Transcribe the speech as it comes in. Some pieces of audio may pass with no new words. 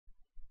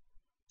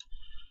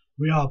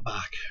We are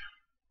back.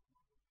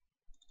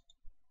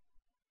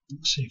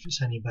 Let's see if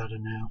it's any better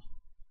now.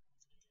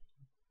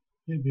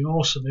 It'd be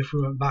awesome if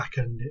we went back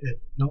and it had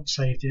not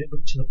saved it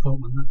up to the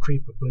point when that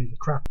creeper blew the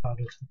crap out of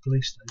the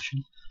police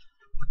station.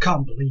 I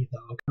can't believe that.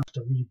 I'm going to have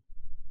to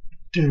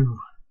redo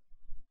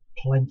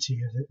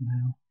plenty of it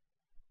now.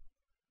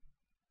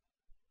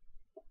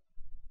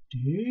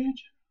 Dude.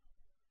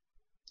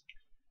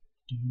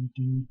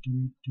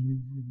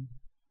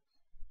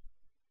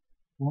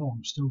 Whoa,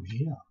 I'm still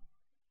here.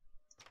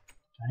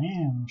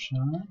 Damn,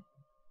 son.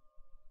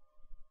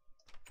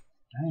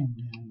 Damn. I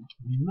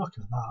mean, look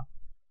at that.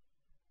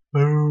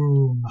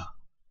 Boom.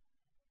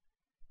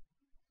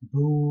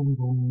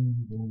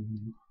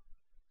 Boom.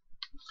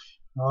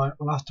 Right,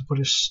 we'll have to put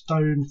a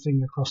stone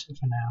thing across it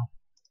for now.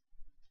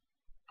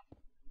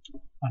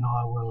 And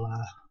I will,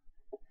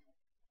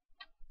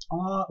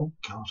 oh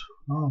god,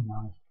 oh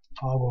no.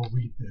 I will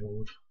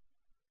rebuild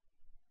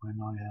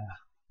when I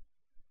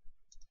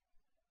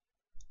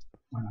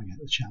get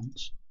the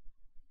chance.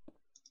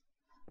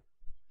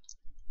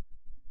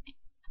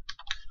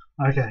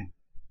 Okay,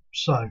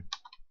 so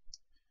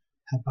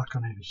head back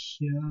on over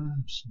here.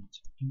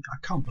 I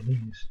can't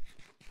believe,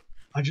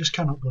 I just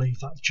cannot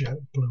believe that jerk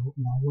blew up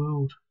my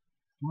world.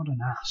 What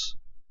an ass.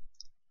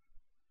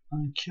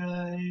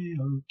 Okay,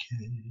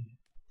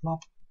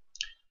 plop.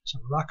 So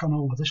we're back on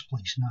over this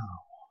place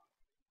now.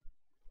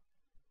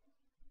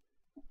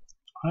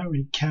 I don't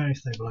really care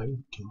if they blow up.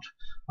 God,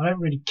 I don't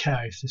really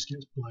care if this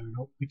gets blown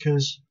up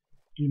because,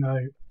 you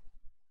know,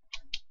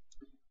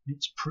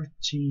 it's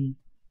pretty.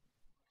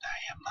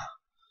 Damn.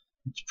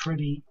 It's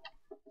pretty.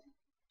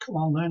 Come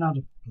on, learn how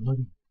to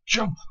bloody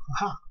jump.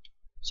 Aha!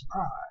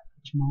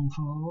 Surprise,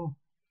 mofo.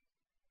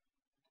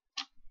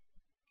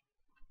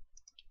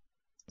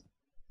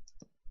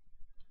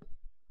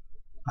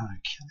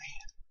 Okay.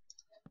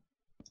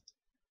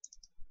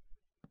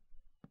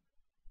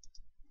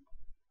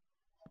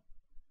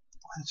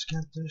 Let's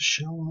get this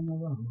show on the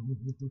road.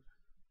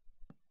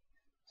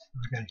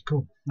 Okay,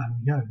 cool. There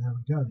we go. There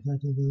we go.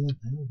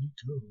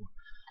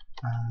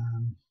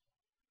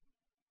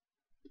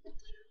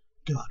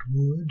 Got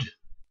wood.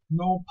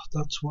 Nope,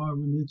 that's why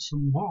we need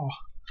some more.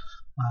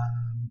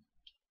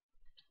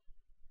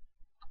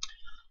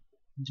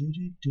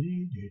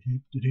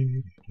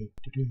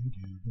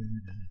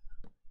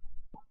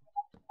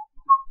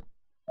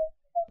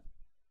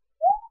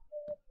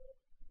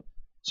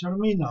 So what I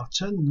mean, I've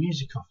turned the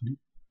music off and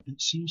it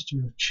seems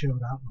to have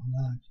chilled out my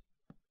leg.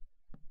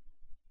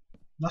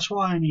 That's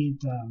why I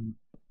need to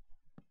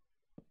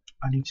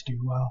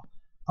do well.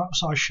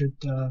 Perhaps I should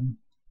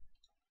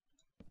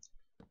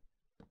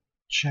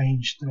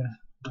change the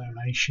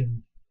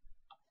donation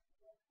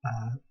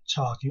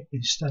target.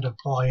 Instead of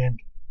buying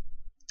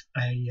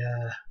a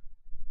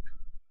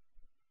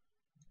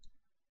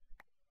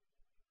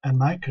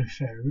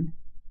microphone,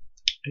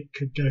 it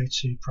could go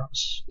to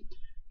perhaps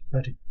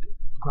better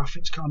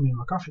graphics card. I mean,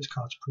 my graphics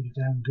card's pretty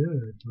damn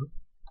good, but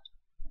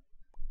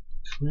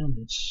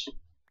clearly it's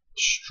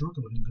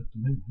struggling at the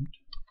moment.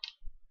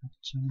 But,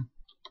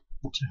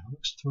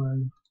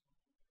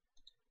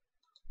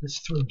 let's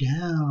throw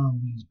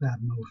down these bad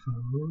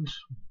mofos.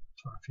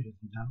 Throw a few of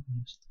them down,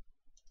 please.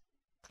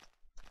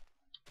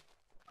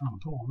 Oh,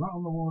 put one right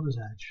on the water's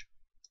edge.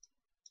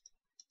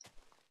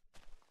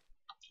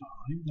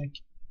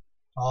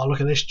 Oh,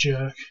 look at this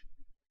jerk.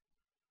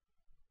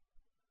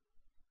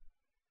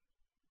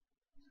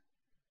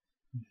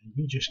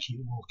 You just keep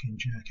walking,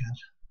 jerkhead.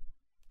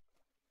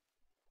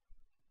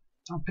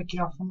 I'll pick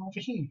you up from over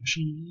here.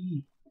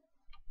 She.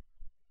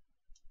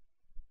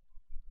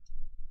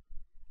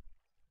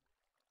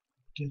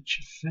 Get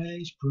your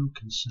face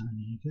broken,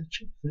 sonny.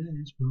 Get your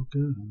face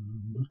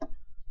broken.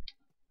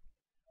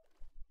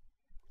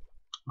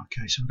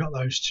 Okay, so we've got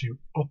those two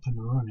up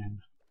and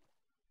running.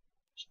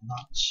 So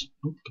that's.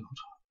 Oh god.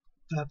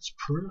 That's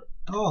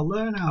oh,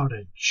 learn how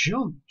to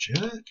jump,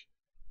 jerk.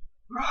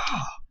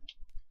 Rah!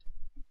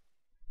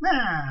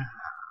 Nah.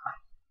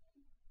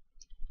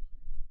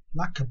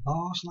 Like a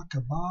boss, like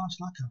a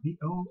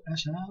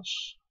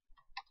B-O-S-S.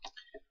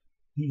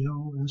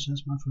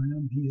 B-O-S-S, my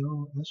friend,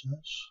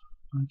 B-O-S-S.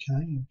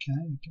 Okay.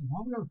 Why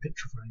have we got a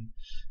picture frame?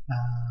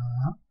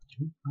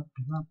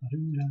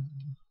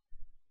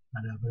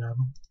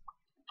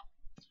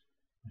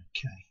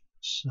 Okay,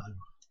 so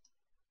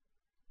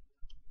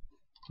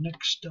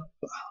next up,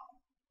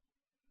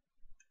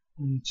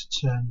 we need to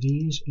turn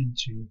these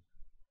into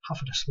half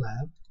of the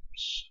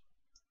slabs.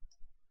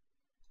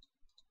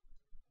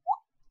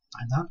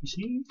 And that, you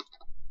see,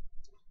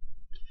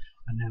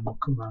 and then we'll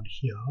come around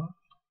here,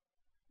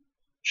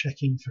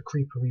 checking for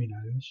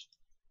creeperinos.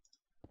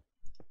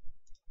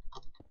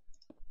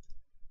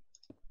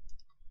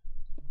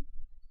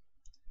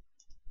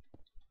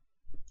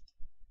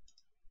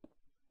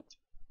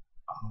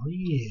 Oh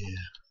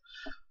yeah,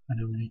 and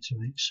then we need to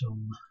make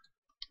some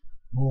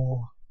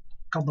more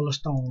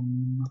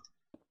cobblestone.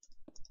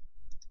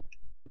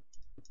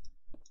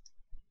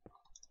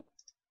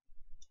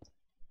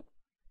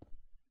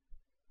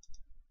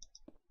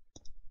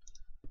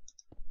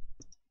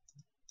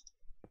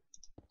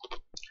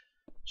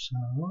 So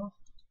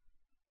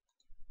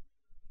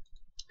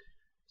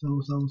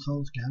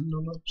those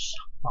candles.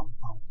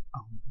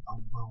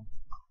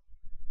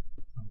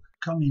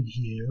 Come in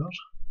here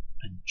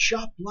and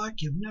chop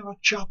like you've never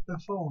chopped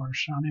before,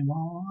 sonny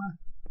boy.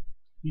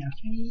 You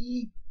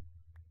see?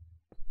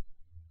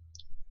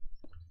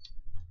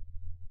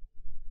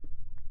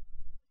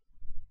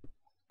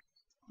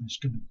 I'm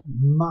just going to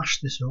mash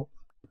this up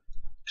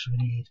because we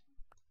need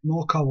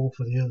more cobble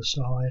for the other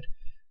side.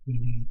 We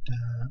need,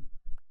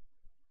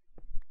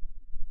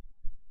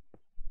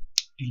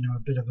 you know,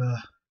 a bit of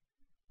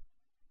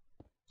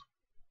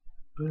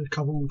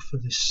cobble for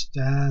the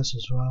stairs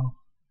as well.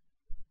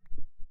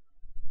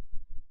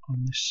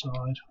 On this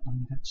side, when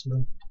we get to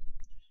them.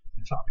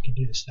 In fact, we can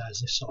do the stairs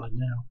this side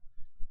now.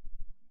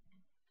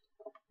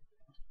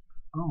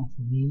 Oh,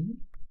 for me.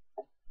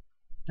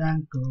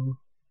 Thank you.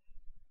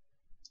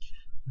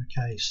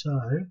 Okay, so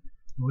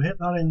we'll hit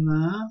that in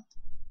there,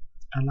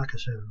 and like I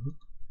said,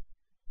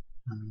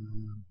 I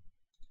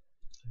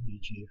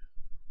need you.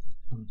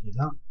 So we'll do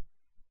that,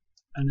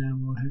 and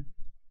then we'll hit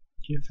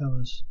you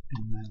fellas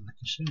in there, like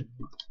I said.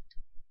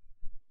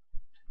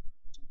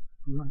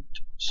 Right,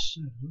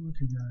 so we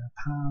can go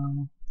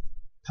pow,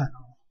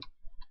 pow,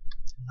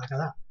 like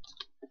that,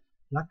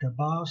 like a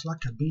boss,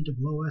 like a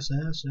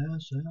BWSS.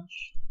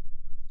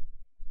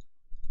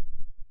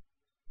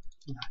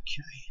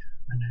 Okay,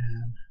 and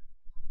then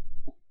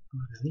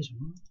this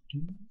 1,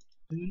 2,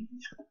 3,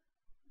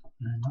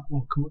 and that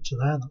will come up to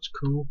there. That's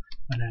cool.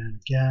 And then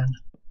again,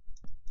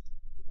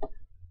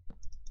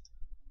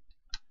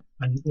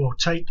 and we'll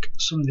take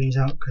some of these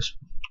out because,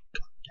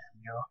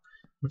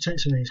 we'll take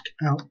some of these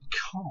out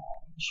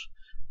because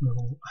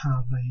we'll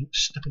have a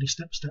step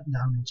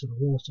down into the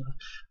water.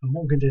 And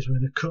what we're going to do is we're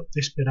going to cut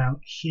this bit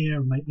out here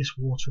and make this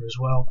water as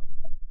well.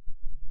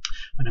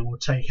 And then we'll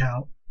take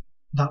out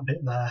that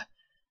bit there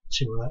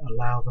to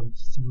allow them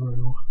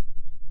through.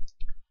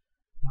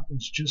 That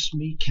was just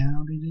me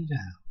counting it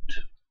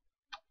out.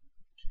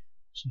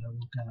 So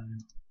we'll go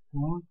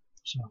 1,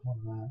 so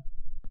 1 there,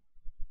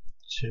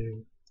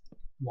 2,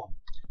 1,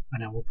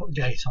 and then we'll put a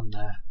gate on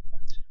there,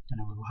 and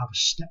then we'll have a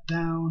step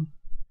down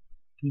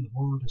to the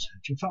water's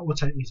edge. In fact, we'll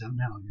take these out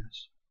now, I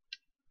guess.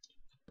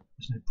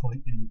 There's no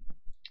point in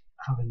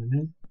having them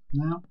in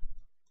now.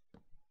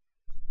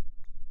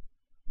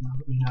 Now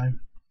that we know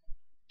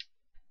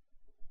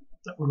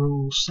that we're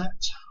all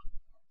set.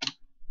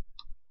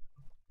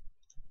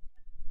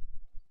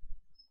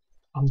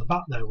 On the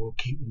back though, we'll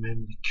keep them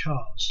in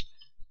because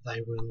they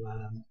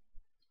will.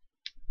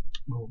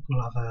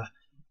 We'll have a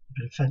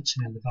bit of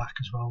fencing in the back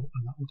as well,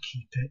 and that will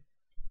keep it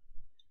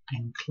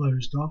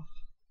enclosed off.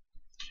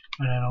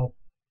 And then I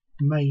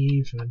may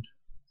even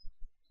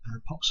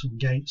pop some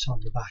gates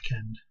on the back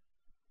end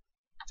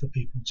for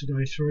people to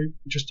go through,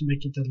 just to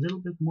make it a little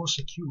bit more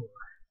secure.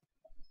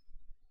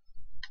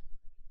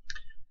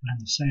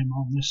 And the same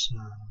on this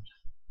side.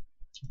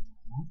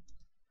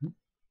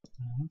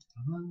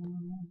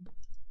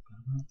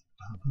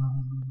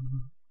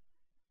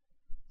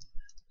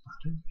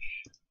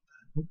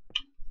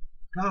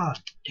 God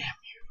damn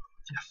you,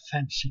 with your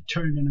fancy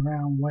turning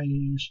around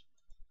ways.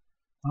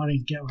 I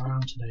didn't get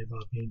around today by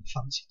being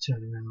fancy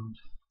turning around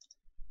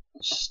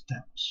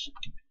steps,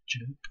 stupid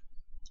jerk.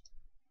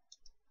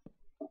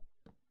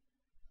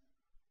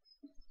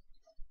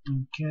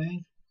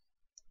 Okay.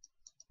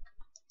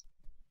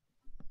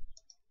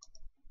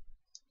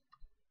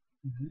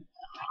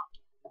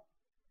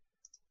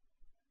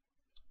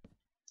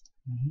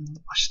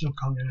 I still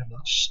can't get over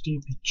that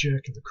stupid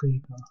jerk of a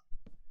creeper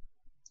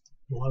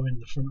blowing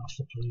the front off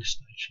the police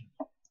station.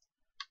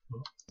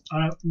 But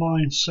I don't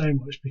mind so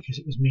much because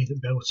it was me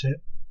that built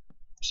it,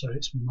 so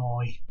it's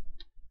my,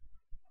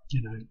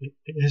 you know,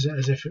 it is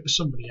as if it was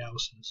somebody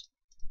else's.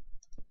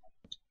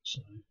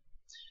 So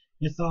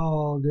it's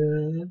all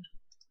good.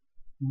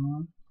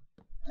 I'm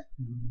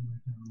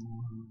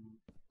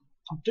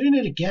doing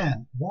it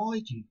again. Why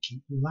do you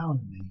keep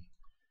allowing me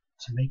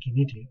to make an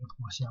idiot of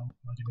myself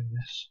by doing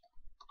this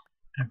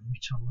every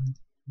time?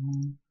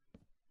 1,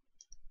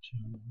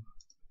 2,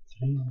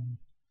 3.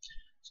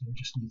 So we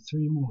just need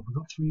 3 more. Have we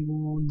got 3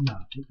 more? No.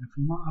 I don't know if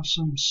we might have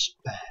some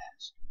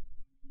spares.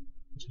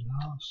 But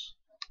alas,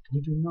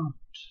 we do not.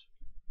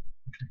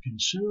 But we can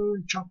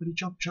soon choppity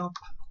chop chop.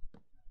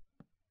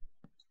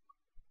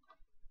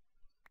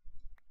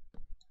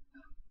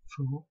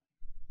 4.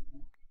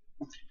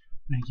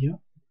 Thank you.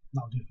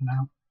 That'll do for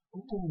now.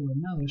 Oh,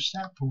 another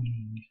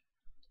sapling.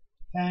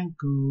 Thank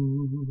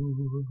you for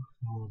them.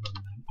 Oh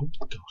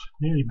god,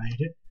 nearly made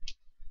it.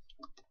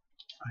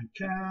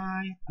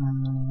 Okay,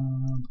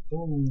 boom,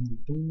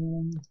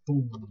 boom,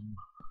 boom.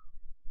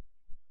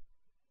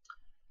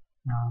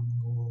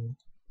 We'll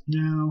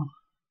now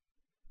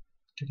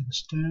get to the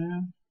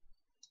stone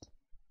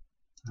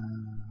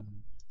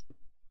and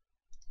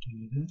do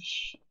this.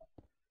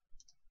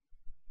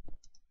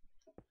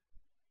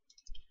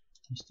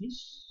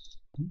 This.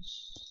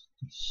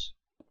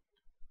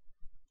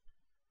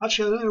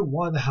 Actually, I don't know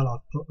why the hell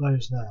I've put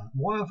those there.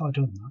 Why have I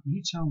done that?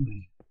 You tell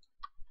me.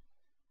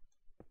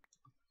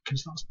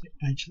 because that's the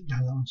edge that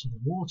goes onto the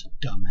water,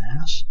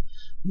 dumbass.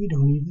 We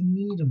don't even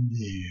need them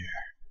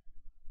there.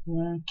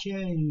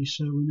 Okay,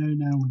 so we know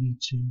now we need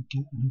to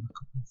get another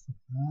couple for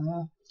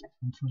there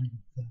and for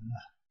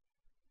there.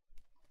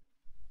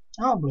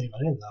 I can't believe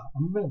I did that.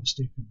 I'm a bit of a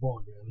stupid boy,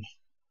 really.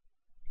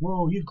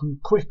 Whoa, you grew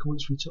quick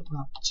once we took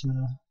that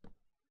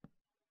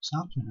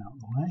sapling out of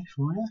the way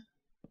for you.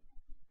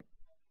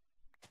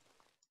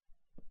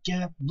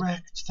 Get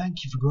wrecked,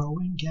 thank you for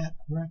growing. Get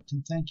wrecked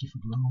and thank you for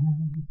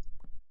growing.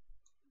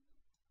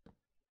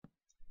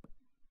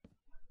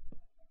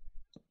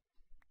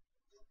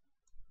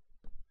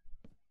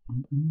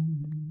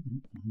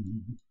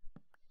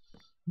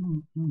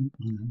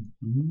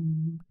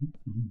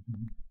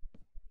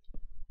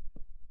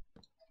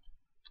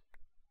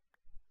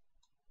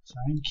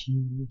 Thank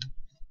you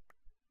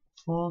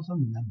for the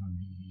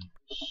memories.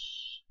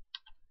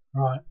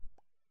 Right,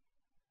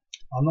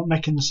 I'm not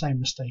making the same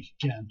mistake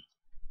again,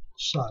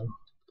 so I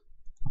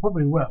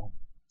probably will.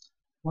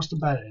 What's the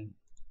betting?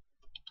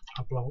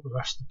 I'll blow up the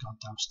rest of the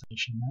goddamn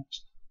station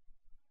next.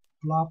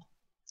 Blob.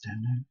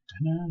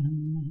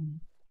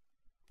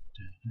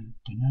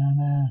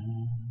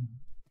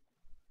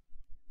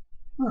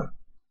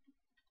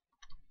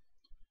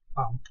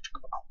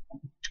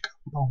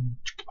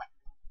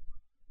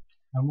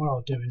 And what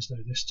I'll do is,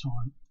 though, this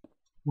time,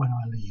 when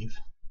I leave,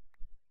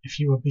 if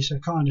you would be so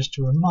kind as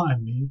to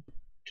remind me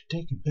to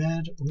take a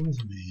bed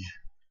with me.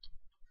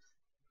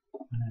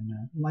 And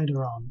then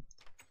later on,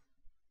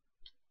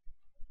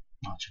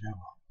 oh, do you know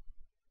what?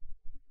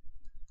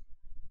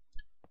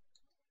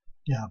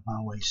 Get out of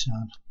my way,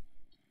 son.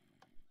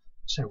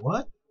 Say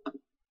what?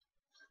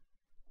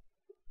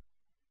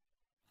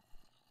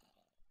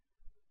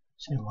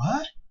 Say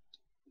what?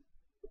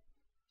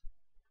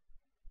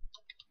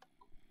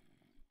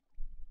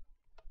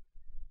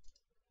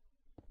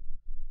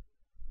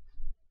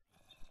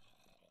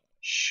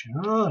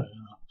 Shut up.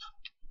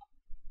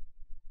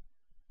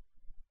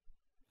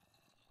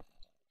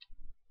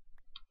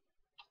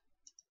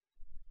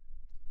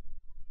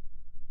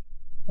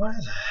 Where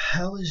the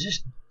hell is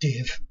this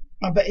div?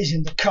 I bet he's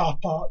in the car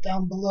park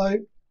down below.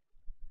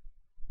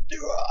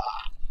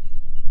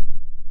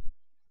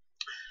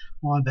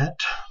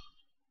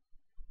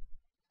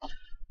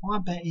 I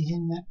bet he's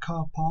in that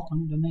car park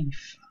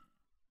underneath.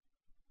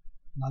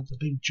 Like the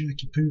big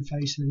jerky poo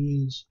face that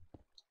he is.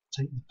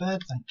 Take the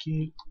bed, thank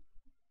you.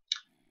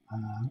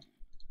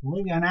 We'll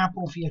leave you an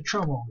apple for your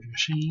trouble, you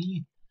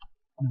see.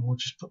 And we'll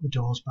just put the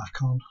doors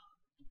back on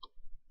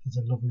for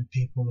the lovely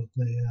people of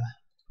the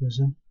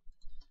prison.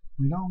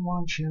 We don't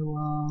want you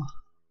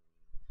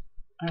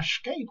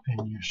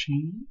escaping, you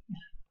see.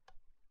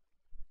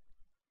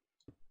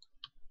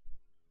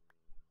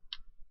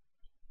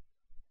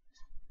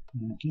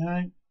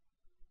 Okay.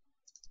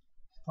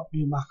 Pop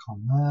you back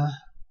on there.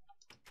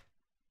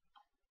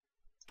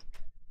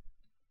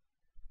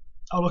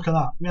 Oh, look at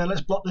that. Yeah,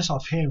 let's block this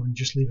off here and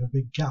just leave a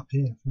big gap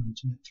here for him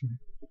to get through.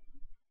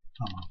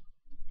 Oh.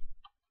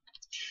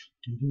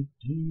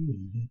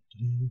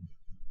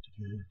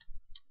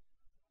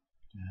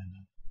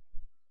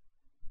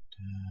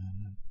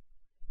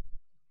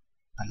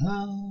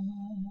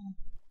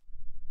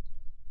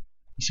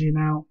 You see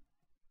now,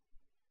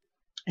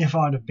 if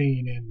I'd have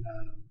been in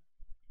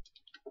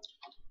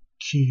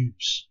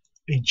Cube's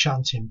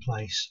enchanting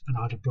place and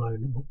I'd have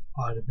blown up,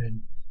 I'd have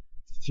been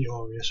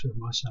furious with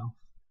myself.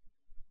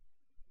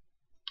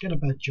 Get a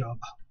bed job.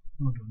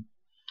 Well done.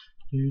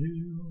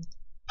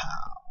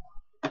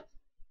 Pow.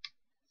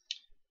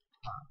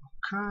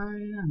 Okay,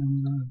 and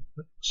I'm going to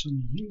put some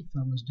of you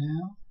fellas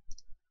down.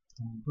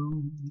 Boom,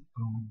 boom,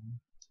 boom,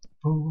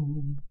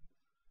 boom.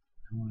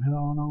 And we'll head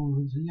on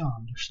over to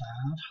yonder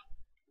side.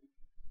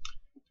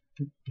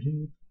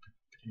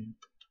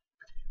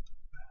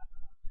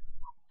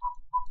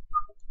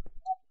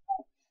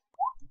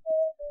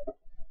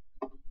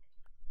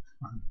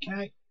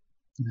 Okay,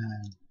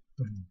 and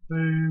boom,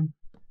 boom,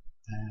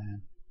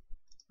 and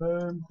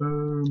boom,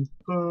 boom,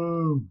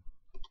 boom.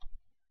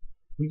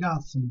 We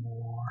got some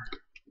more.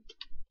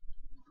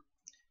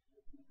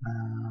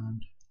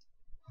 And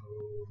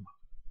boom.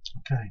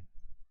 Okay.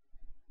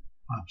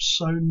 I'm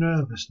so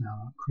nervous now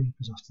that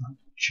creeper's after that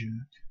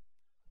jerk.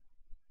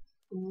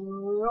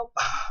 Well,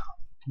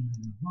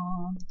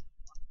 1,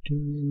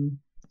 2,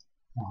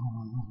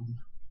 1.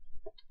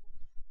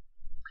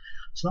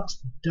 So that's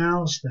the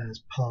downstairs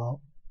part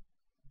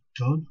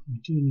done. We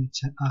do need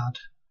to add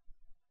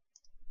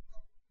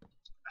a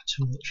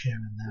torch here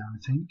and there, I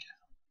think.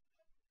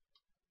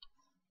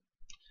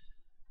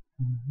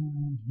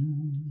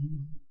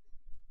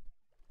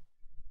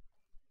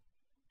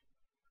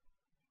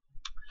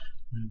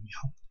 And we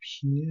hop up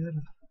here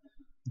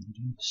and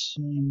do the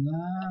same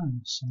there and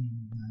the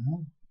same there.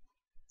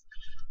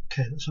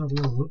 Okay, let's have a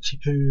little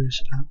look-see-poos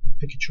at the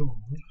Pikachu.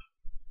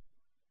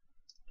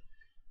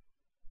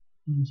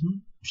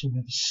 So we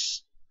have a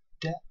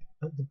step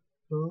at the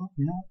door,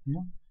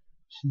 yeah.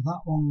 So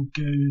that one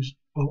goes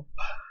up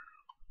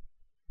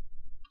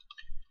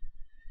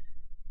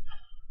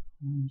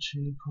 1,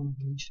 2,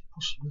 probably,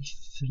 possibly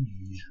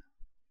 3.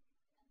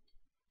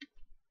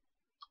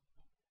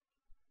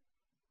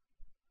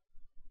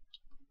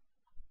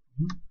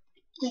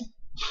 We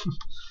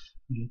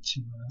need to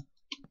go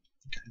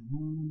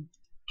 1,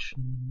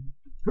 2,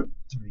 3,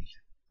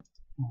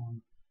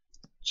 1,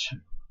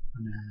 2,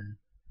 and then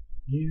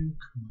you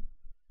come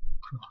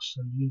across.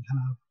 So you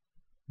have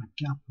a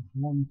gap of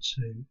 1,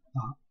 2,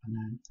 that, and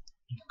then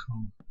you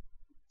come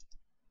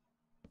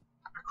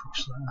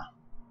across there.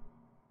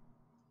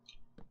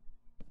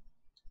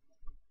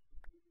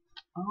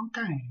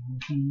 Okay,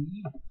 and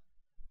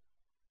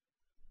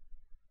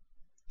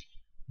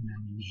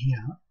then in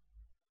here.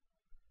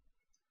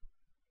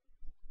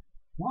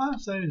 Why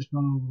have those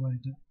gone all the way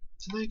down?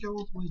 Do they go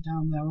all the way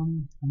down there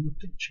on the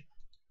picture?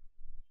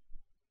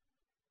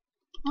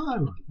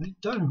 No, they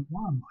don't.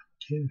 What am I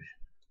doing?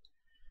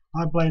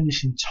 I blame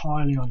this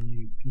entirely on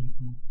you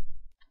people.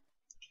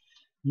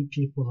 You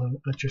people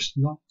are just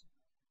not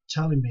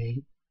telling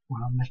me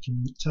when I'm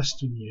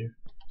testing you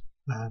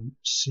to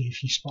see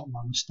if you spot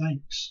my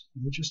mistakes.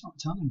 You're just not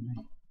telling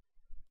me.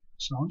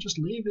 So I'm just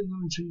leaving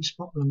them until you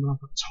spot them, but I've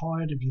got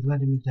tired of you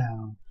letting me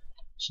down.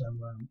 So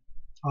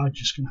I'm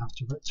just going to have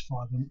to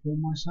rectify them all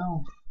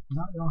myself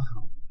without your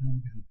help. There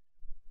we go.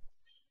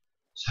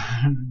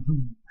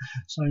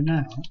 So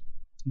now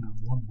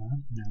one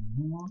there, now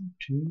 1,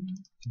 2,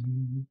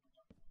 3,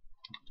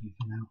 I'll do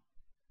for now.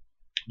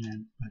 And then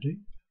badu.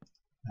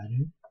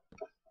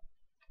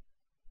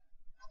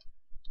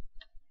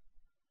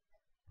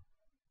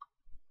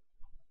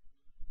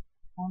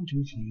 1,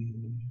 2, 3,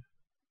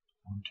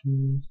 1,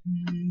 2,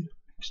 3,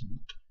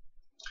 excellent.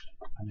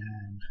 And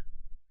then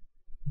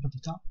up at the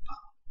top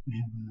we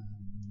have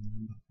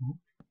number 4.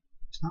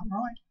 Is that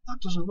right? That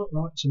doesn't look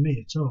right to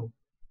me at all.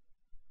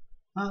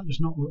 That does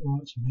not look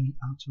right to me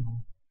at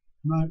all.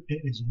 No,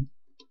 it isn't.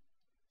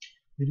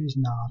 It is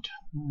not.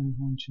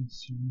 1, 2,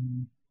 3.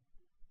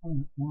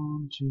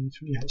 1, 2,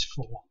 3. Yeah, it's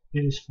 4.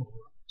 It is 4.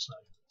 So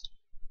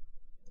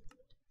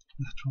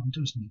that one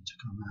does need to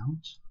come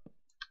out.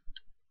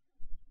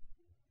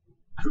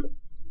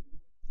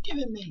 Give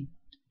it me.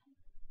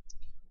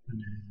 And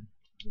then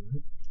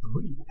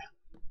 3 like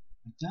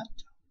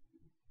that.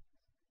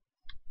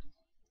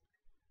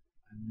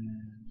 And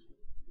then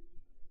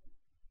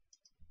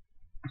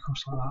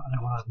across like that, and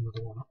then we'll add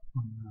another one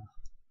on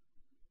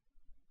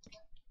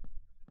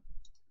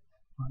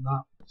like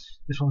that.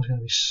 This one's going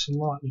to be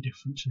slightly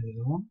different to the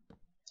other one,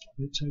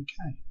 but it's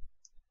okay.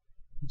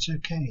 It's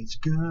okay. It's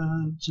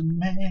good to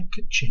make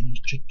a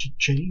change,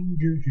 change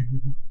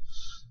you.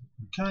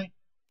 Okay,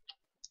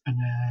 and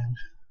then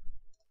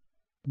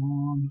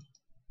 1,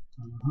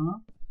 and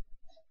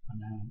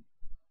then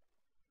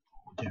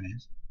what we'll do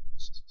is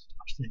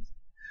upstairs.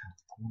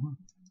 1.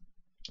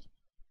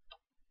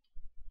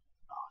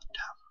 Oh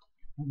damn!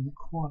 That didn't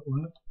quite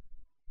work.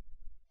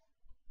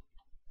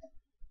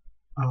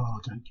 Oh,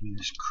 don't give me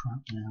this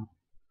crap now.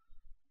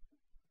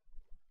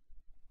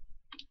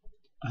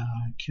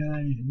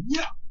 Okay,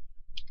 yeah.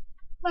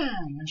 I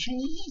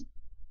see.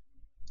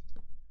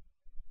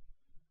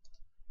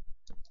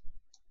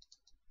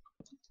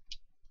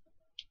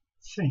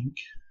 Think.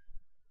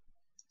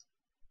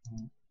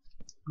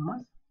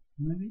 Alright,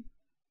 maybe.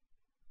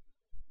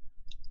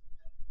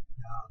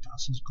 Yeah,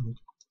 that is good.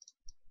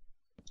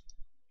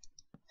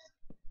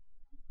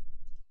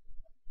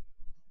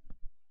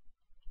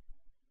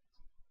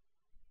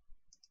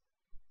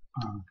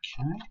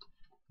 Okay,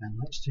 and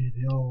let's do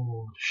the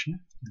old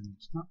shift and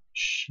tap,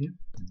 shift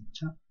and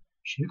tap,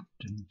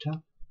 shift and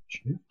tap,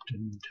 shift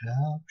and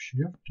tap,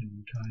 shift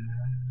and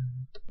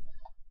tap.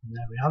 And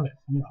there we have it.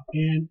 We are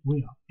in,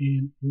 we are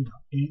in, we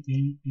are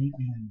in.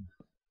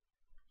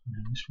 And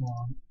then this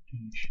one,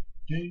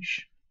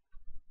 dish.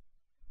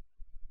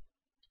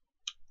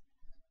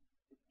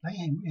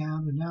 Then we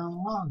have it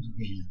downloads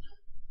again.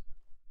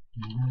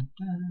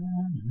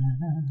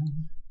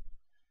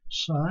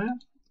 So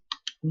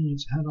we need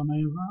to head on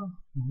over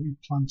and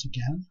replant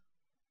again.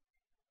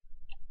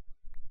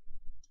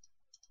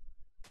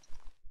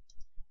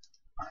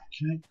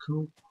 Okay,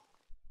 cool.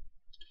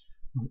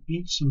 We'll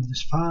eat some of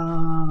this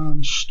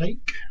fine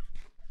steak.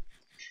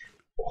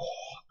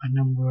 Oh, and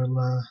then we'll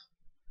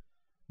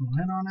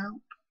head on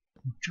out.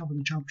 We'll chop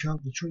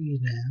the trees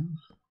down.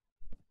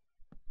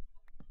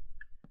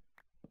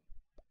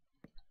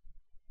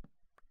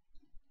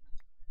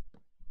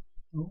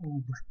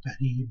 Oh, Black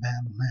Betty,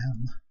 bam, bam.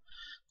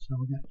 So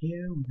we got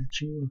you, we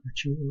got you, we got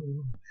you, we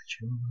got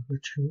you, we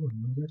got you, and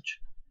we got you.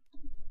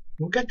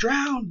 We'll get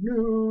drowned!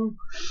 No!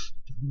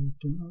 Okay,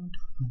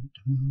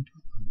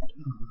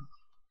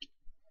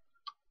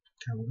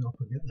 we'll go up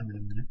and get them in a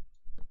minute.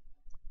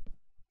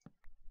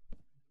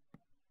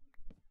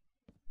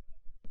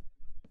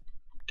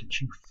 Get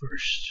you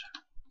first.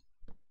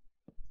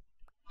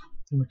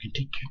 Then we can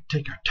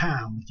take our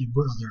time with your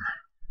brother.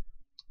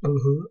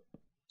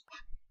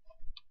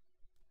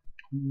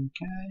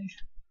 Okay.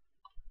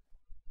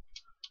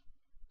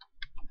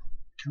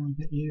 Can we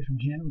get you from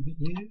here? We'll get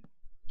you.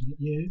 We'll get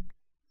you.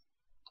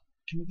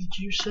 Can we get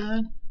you,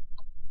 son?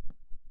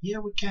 Yeah,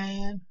 we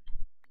can.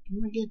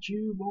 Can we get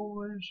you,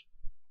 boys?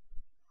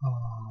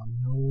 Oh,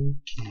 no,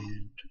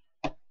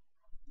 can't.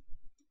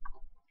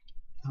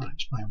 I'll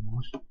explain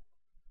why.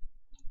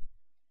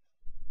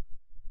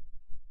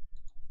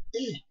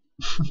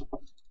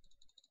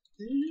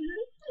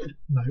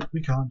 No,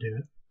 we can't do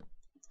it.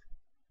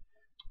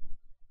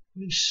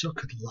 We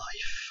suck at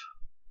life.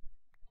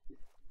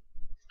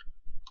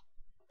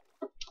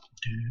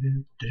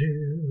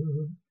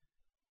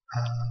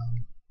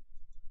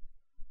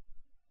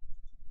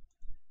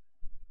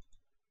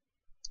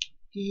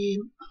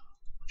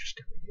 I'll just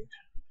go with you.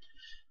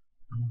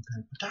 And we'll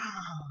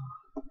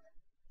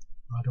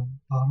go,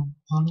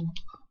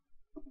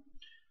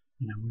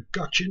 you know, we've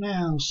got you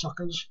now,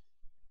 suckers.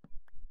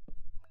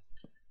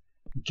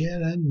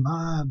 Get in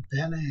my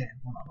belly.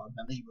 Well, not my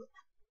belly, but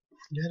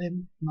get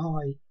in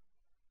my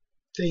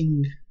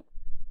thing.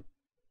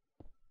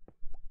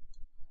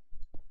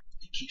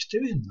 He keeps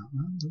doing that,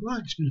 man. The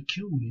lag's going to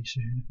kill me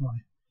soon if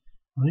I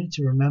need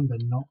to remember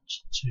not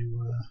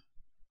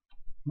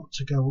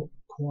to go up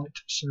quite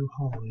so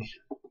high.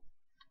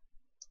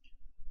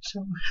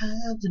 So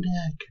how did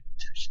I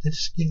touch the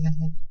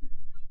sky?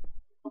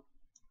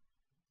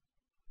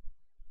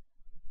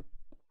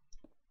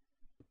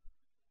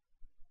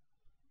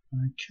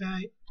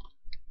 Okay.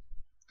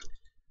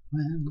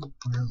 When will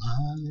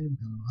I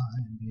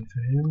be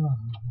forever?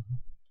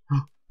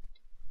 Not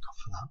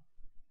for that.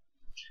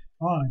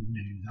 I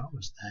knew that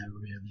was there,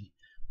 really.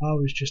 I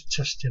was just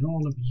testing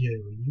all of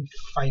you, and you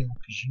failed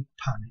because you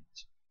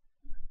panicked.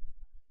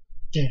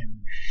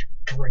 Damn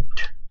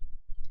straight.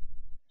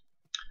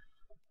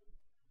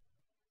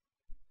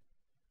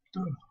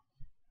 So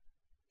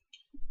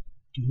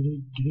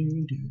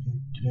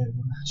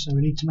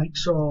we need to make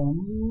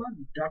some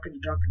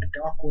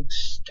darkward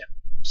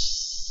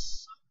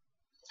steps,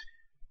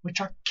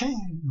 which I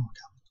can.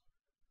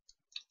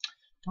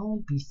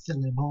 Don't be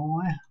silly,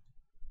 boy.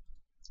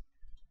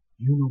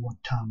 You know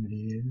what time it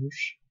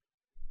is.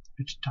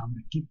 It's time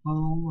to keep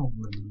on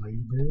rolling,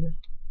 baby.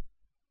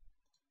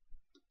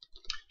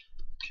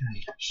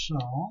 Okay, so,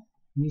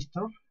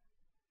 mister,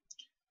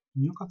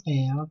 you go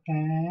there,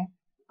 okay?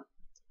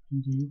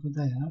 And you go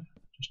there.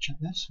 Just check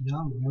this.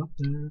 Yeah, we're up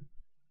there.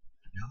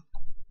 Yeah,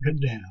 get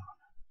down.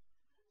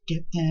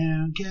 Get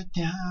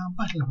down,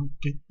 butler.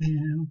 Get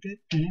down, get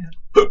down.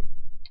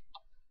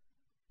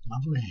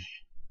 Lovely.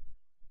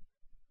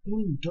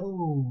 1,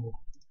 2,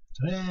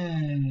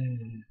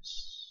 3.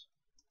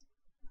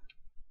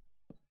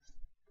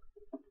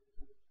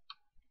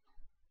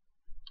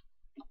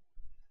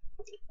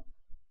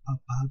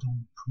 Papa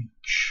don't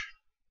preach.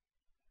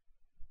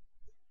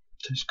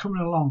 So it's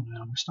coming along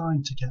now. We're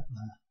starting to get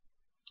there.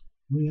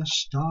 We are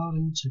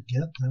starting to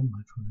get there,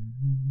 my friend.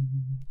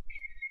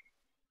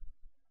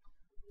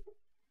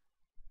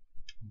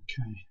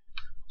 Okay,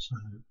 so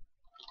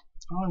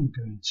I'm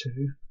going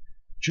to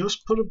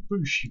just put a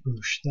bushy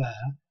bush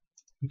there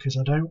because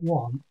I don't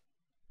want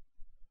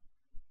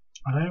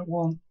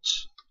the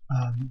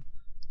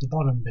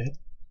bottom bit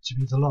to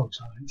be the logs.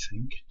 I don't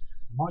think.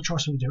 I might try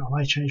something different. I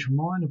may change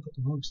my mind and put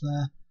the logs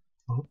there.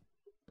 But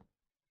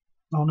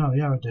oh no,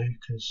 yeah I do,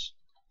 because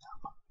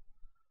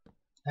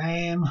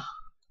damn.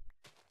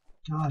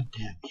 God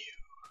damn you.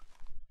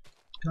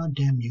 God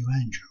damn you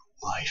and your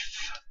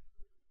wife.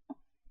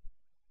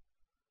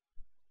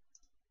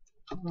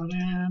 Put that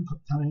in,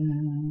 put that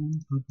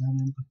in, put that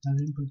in, put that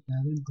in, put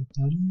that in, put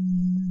that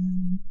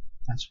in.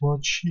 That's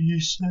what she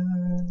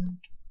said.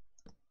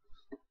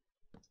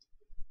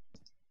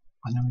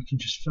 And then we can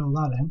just fill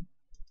that in.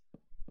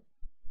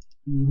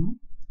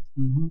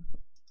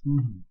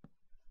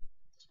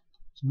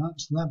 So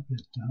that's that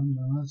bit done.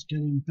 Now let's get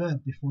in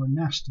bed before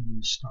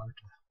nastiness start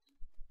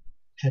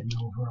heading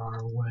over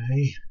our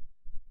way.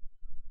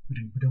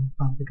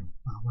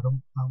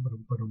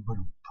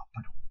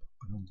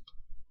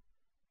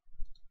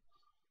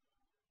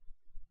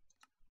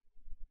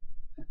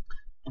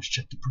 Just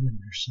check the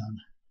perimeter, son.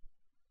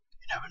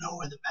 You never know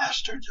where the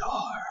bastards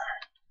are.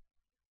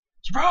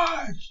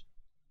 Surprise!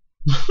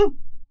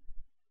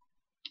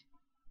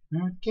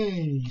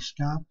 Okay,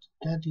 Scott,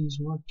 Daddy's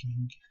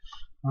working.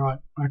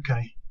 Alright,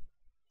 okay.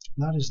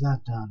 That is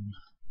that done.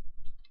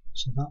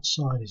 So that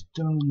side is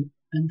done.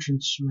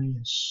 Entranceway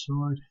is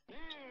sorted.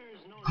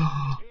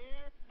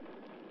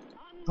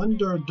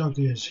 Underdog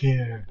is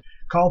here.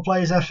 Carl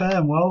Plays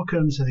FM,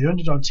 welcome to the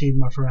Underdog team,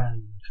 my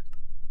friend.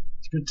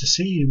 It's good to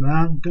see you,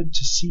 man. Good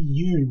to see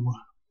you.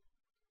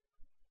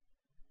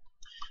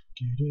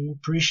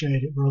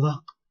 Appreciate it, brother.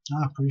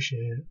 I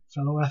appreciate it.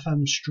 Fellow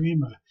FM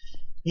streamer.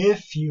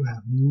 If you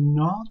have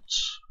not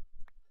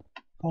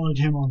followed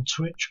him on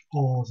Twitch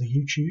or the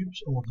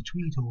YouTubes or the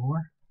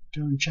Tweeter,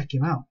 go and check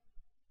him out.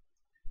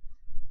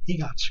 He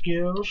got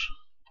skills.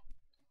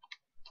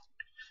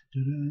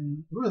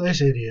 Look at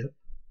this idiot.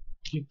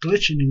 You're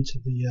glitching into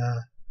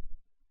the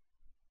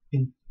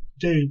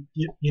dude,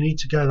 you need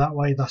to go that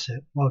way. That's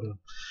it. Well done.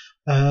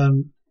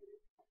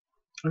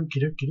 Okie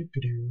dokie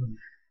dokie doo.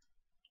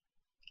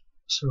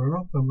 So we're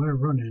up and we're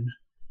running.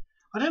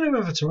 I don't know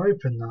whether to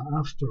open that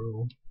after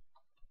all,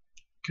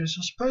 because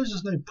I suppose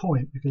there's no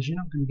point, because you're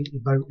not going to get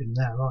your boat in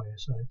there, are you?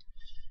 So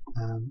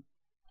what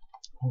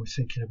are we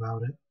thinking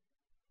about it?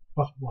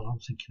 Well, I'm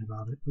thinking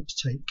about it. Let's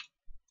take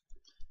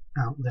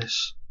out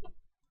this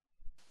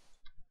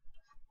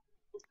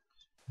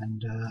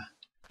and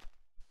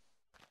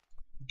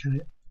Get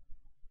it?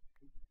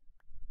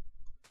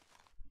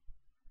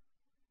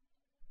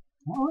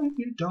 Why don't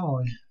you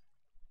die?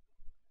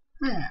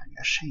 Ah,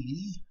 you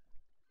see.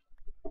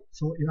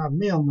 Thought you had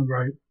me on the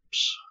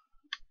ropes.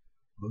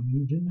 Well,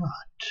 you do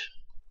not.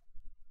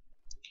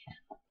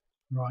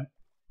 Right.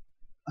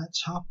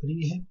 Let's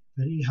hoppity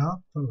hippity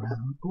hop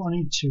around. Oh, I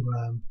need to,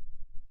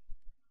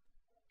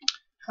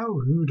 how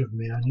rude of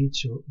me, I need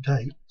to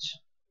update.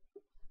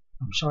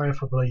 I'm sorry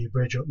if I blow your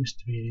bridge up,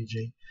 Mr.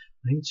 VDG.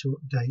 I need to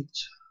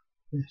update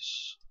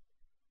this.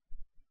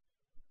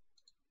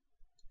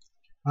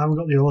 I haven't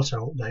got the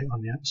auto update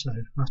on yet, so I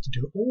have to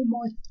do it all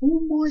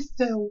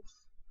myself.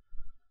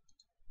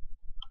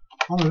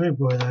 I'm a big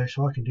boy though,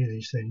 so I can do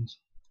these things.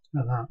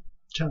 Look at that.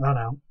 Check that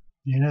out.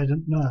 You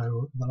didn't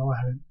know that I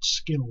had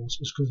skills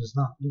as good as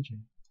that, did you?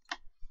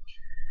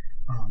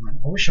 Oh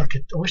man, I wish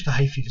the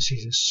hay fever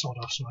season sod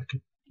off so I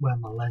could wear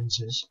my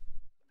lenses.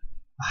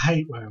 I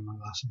hate wearing my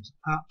glasses.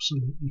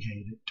 Absolutely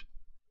hate it.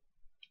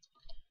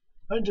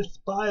 I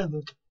despise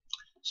it.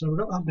 So we've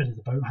got that bit of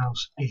the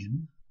boathouse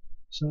in.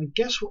 So I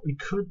guess what we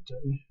could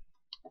do.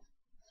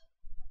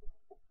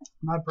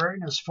 My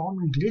brain is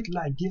forming little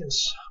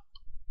ideas.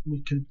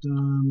 We could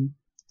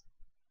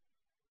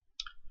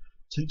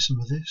take some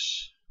of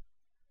this.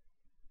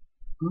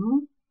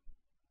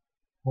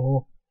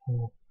 Oh.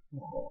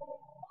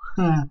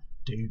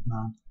 Dude,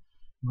 man,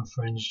 my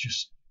friend's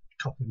just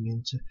copied me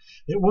into.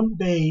 It wouldn't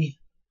be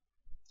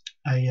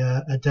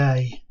a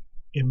day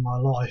in my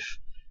life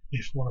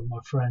if one of my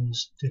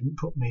friends didn't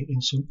put me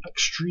in some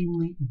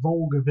extremely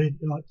vulgar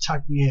video, like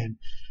tag me in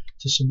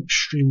to some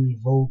extremely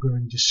vulgar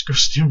and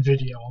disgusting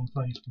video on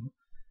Facebook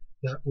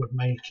that would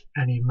make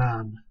any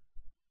man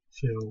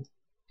feel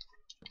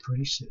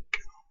pretty sick.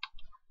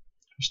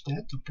 Is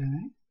that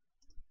okay?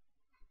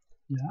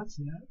 Yes,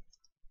 yeah.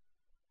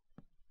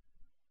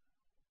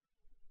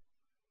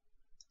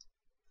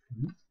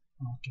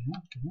 Okay.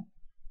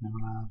 Now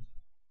I have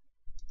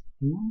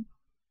one,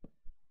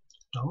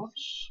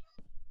 dos.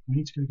 We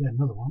need to go get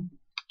another one.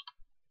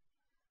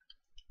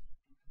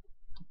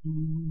 Well,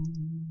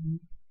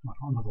 not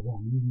another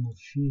one, we need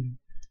another few.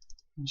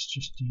 Let's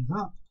just do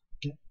that.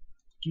 Get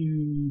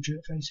you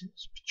jerk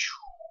faces.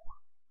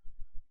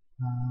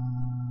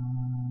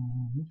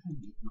 We don't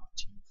need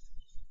 19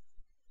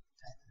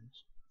 feathers.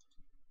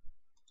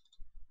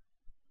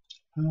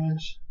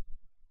 Let's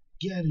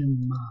get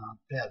in my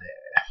belly.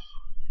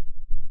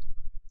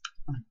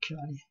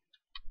 Okay.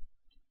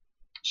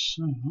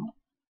 So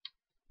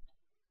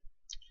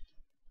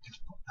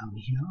just put down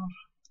here.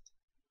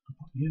 I'll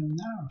put you in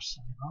there,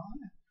 say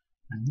bye.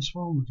 And this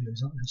one we'll do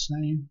exactly the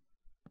same.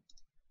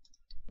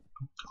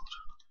 Oh god.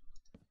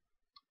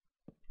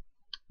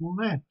 Well,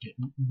 that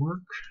didn't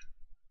work.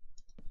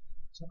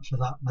 So for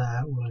that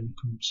there, we'll only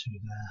come to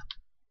there.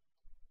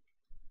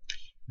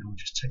 Now we'll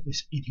just take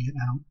this idiot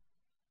out.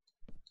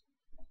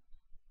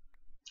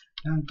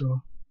 Down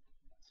go.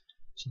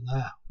 So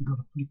there, we've got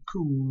a pretty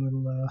cool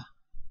little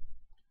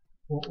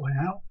walkway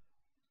out.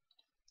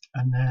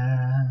 And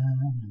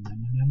then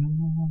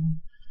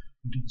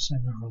we'll do the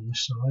same over on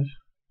this side.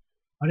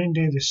 I didn't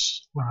do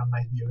this when I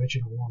made the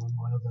original one on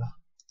my other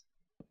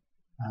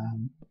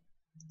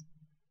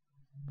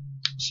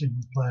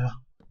single player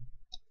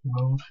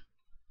world,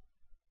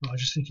 but I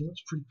just think it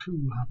looks pretty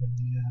cool having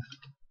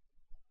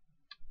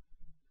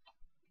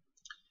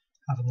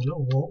the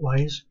little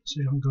walkways, so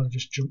you haven't got to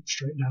just jump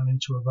straight down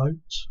into a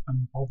boat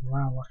and bob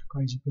around like a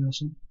crazy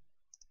person.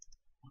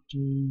 I'll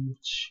do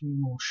 2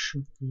 more,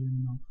 should be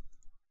enough.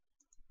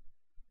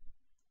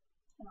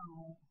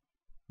 Oh,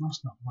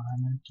 that's not what I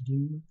meant to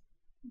do.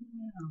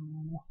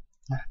 No,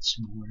 that's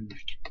more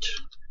like it.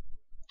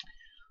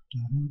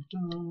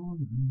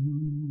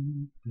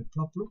 Blip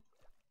flop bloop.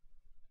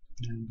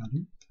 And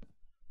badoop.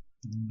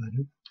 And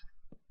badoop.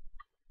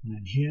 And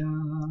then here.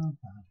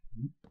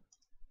 Badoop.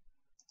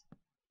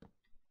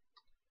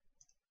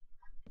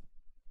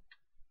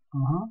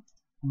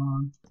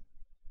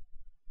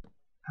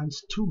 And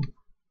 2.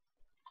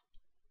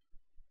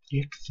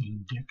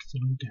 Excellent.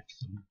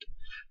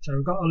 So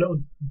we've got a little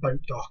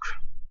boat dock.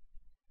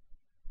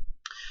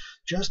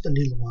 Just a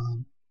little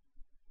one.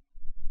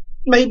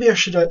 Maybe I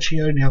should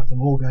actually only have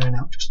them all going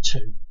out, just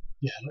 2.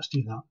 Yeah, let's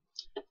do that.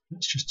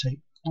 Let's just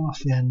take one off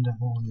the end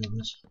of all the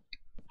others.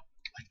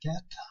 Like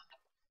that.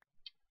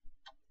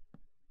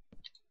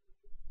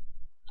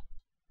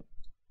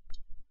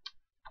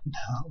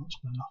 Now that looks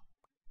better.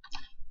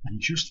 And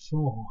just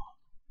for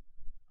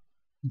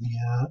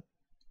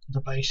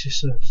the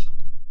basis of,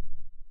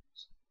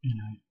 you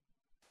know,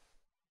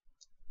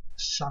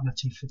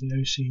 sanity for the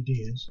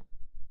OCDers,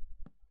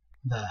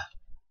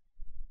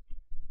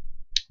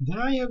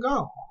 there you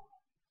go.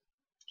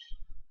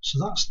 So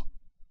that's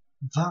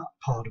that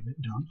part of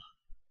it done.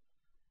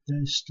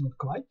 There's still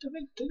quite a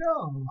bit to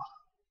go.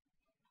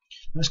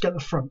 Let's get the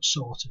front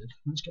sorted.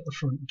 Let's get the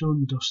front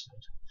done,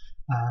 dusted.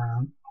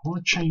 I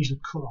want to change the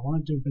colour. I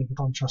want to do a bit of a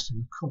contrast in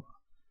the colour.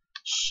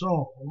 So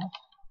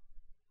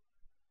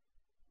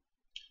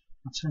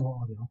I'll tell you what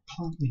I'll do. I'll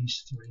plant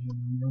these 3 and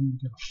then run and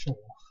get a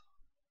 4th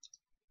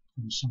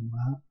from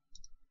somewhere.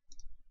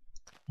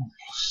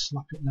 I'll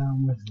slap it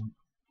down with them.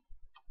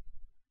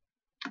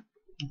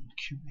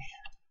 Okay.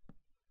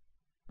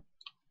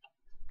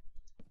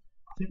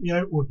 I think the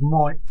oak wood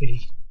might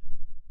be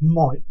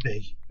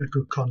a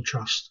good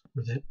contrast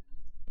with it.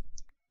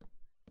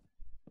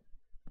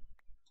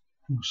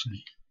 We'll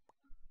see.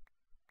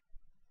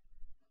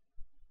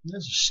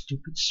 There's a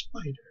stupid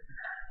spider.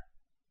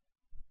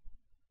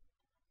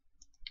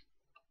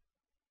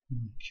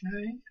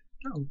 Okay,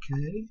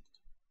 okay.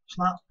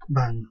 Slap,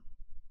 bang.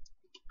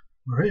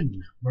 We're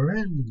in, we're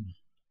in.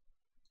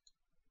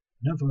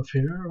 Never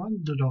fear,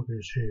 underdog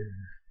is here.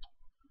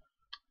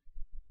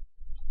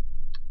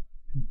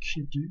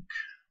 Okay, Duke.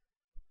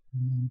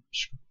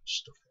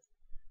 Stuff it.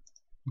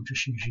 We'll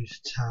just use you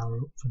to tower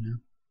up for now.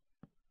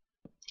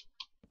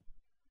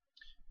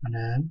 And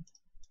then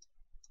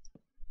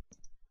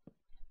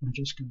I'm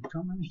just going to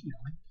come in here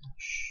like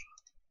this.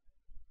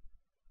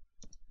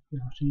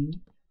 Right here.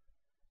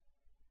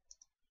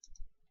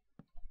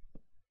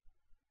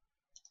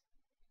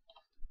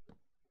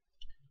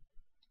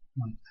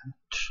 Like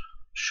that.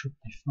 Should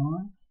be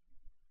fine.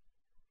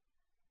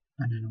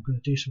 And then I'm going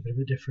to do something a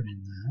bit different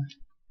in there.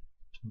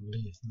 So I'll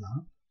leave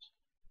that.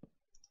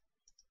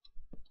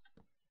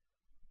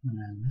 And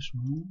then this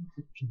one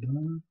up to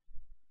there.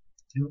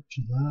 Up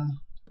to there.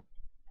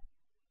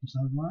 Is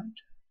that right?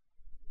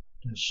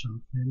 There's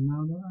something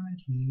now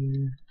right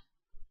here.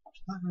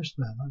 So that goes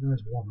there, that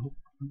goes one up,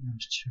 that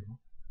goes two up.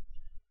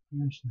 That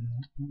goes there,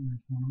 that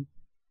goes one up.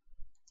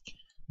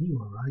 You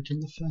were right in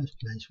the first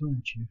place,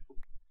 weren't you?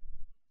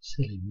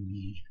 Silly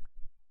me.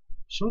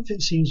 Something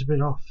seems a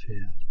bit off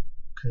here,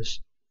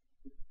 because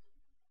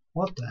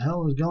what the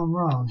hell has gone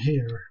wrong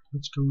here?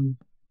 Let's go and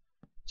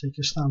take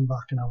a stand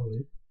back and have a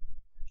look.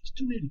 It's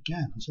done it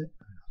again, has it?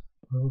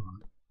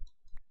 Alright.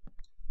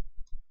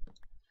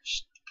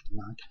 Stupid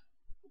lag.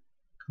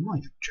 Come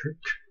on, you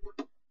jerk.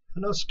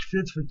 And that's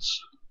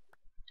Fidfits.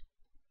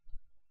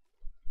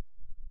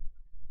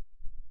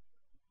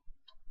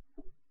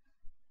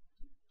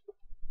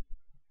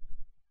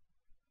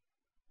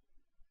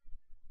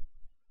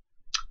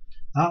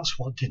 That's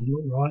what didn't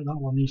look right. That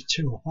one needs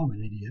two up. I'm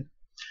an idiot.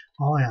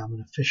 I am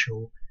an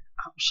official,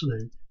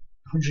 absolute,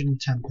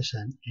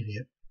 110%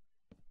 idiot.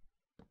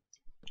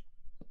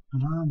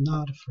 And I'm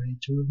not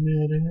afraid to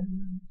admit it.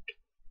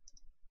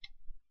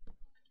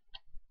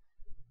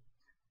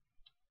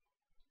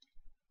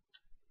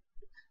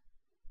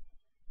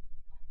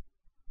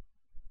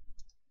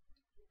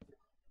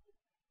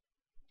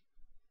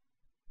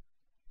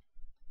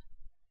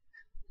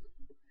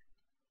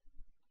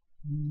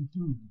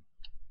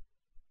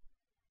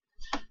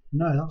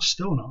 No, that's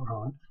still not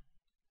right.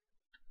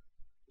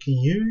 Can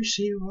you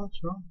see what's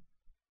wrong?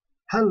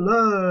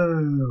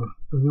 Hello,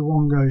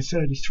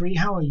 Luongo33.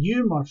 How are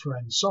you, my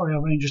friend? Sorry,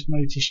 I've only just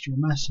noticed your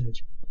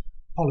message.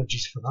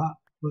 Apologies for that.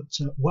 But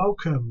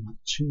welcome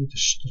to the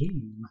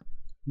stream.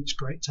 It's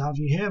great to have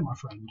you here, my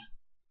friend.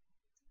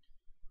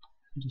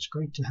 It is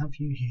great to have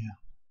you here.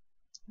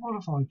 What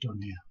have I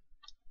done here?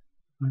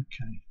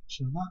 Okay,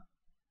 so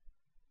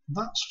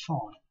that's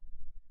fine.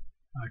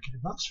 Okay,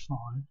 that's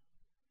fine.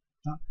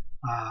 That,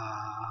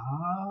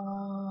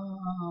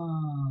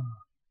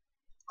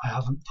 I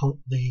haven't put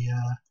the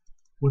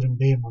wooden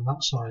beam on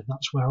that side.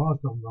 That's where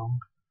I've gone wrong.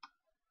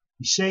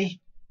 You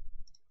see,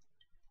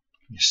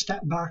 you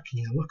step back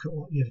and you look at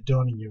what you've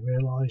done and you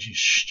realise your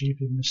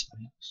stupid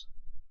mistakes.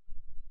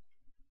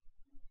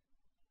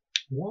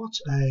 What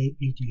a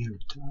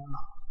idiot.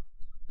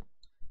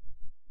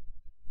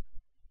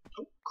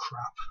 Oh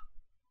crap.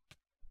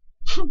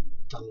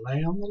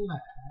 Delay on the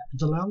lag,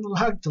 delay on the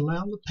lag, delay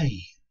on the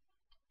P.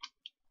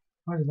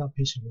 Where did that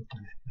piece of wood go?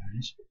 There it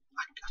is.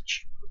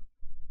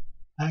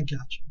 I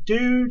got you.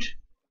 Dude,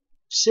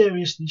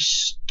 seriously,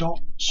 stop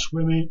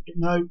swimming.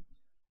 No,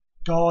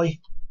 guy,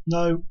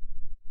 no,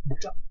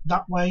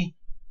 that way.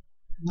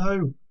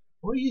 No,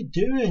 what are you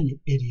doing, you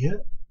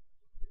idiot?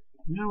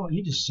 You know what,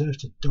 you deserve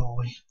to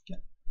die.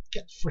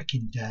 Get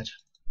frickin' dead.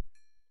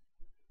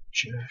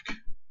 Jerk.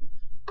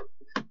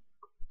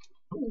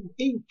 Oh,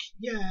 ink,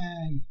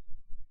 yay!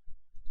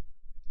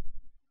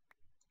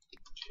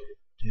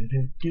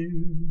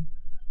 Do.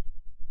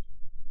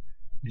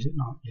 Is it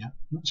not yet?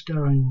 Let's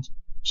go and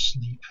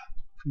sleep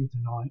through the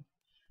night.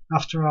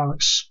 After our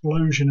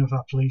explosion of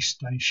our police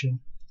station,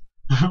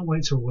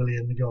 wait till Willie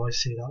and the guys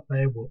see that.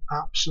 They will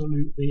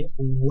absolutely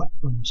wet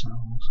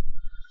themselves.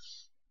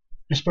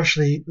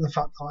 Especially the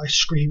fact that I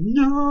scream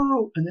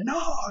no and then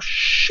oh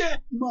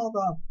shit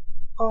mother.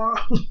 Oh.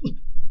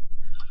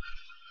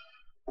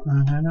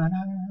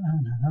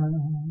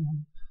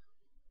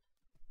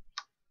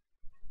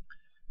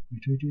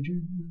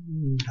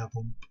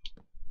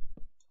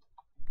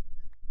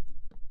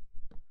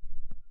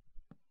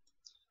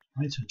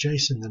 Wait till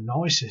Jason the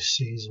nicest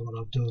sees what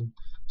I've done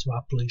to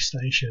our police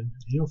station.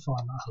 He'll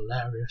find that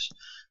hilarious,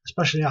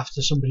 especially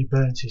after somebody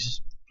burnt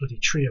his bloody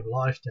tree of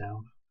life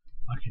down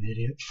like an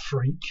idiot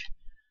freak.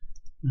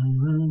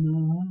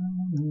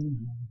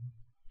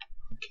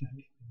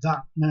 Okay,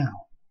 that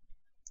now.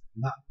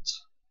 That.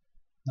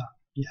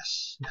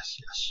 Yes.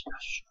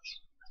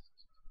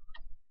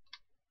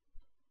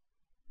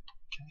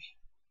 Okay.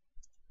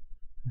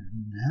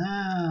 And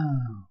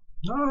now,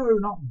 no,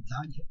 not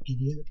that, you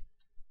idiot.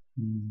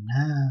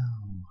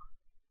 Now,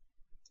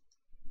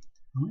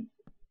 right,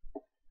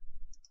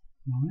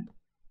 right,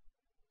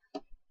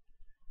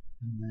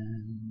 and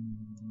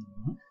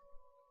then,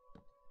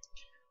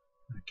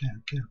 okay,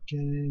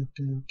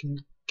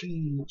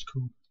 that's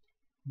cool.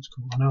 That's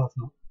cool. I know I've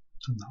not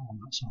done that on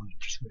that side. I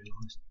just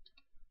realised.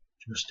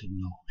 Just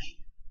ignore me.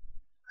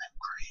 I'm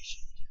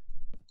crazy.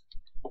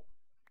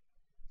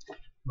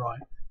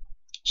 Right.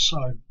 So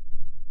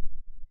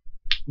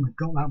we've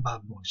got that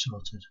bad boy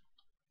sorted.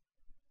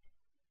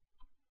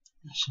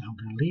 So I'm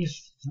going to leave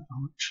that.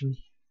 Actually,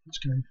 let's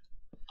go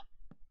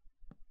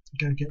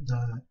get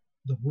the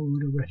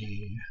wood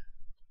already.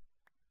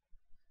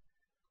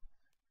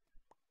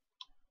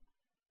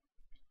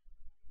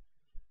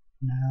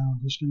 Now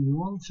there's going to be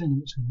one thing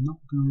that's not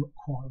going to look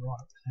quite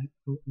right with it,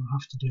 but we'll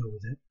have to deal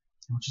with it.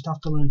 And we'll just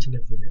have to learn to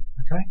live with it.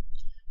 Okay?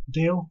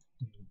 Deal?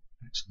 Deal.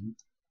 Excellent.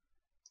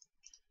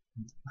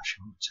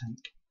 Actually, we'll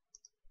take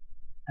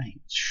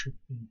 8. Should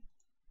be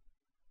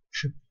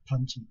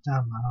plenty.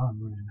 Damn man, I'm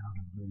running out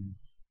of room.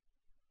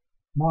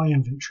 My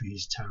inventory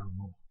is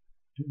terrible.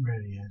 It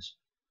really is.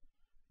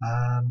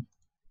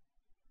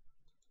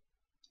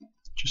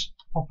 Just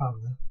pop out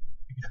of there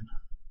again.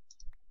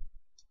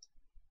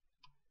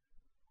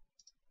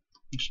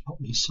 Just pop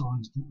these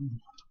signs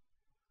down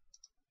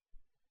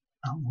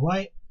out of the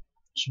way.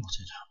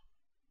 Sorted.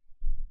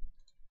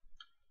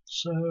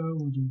 So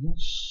we'll do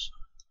this.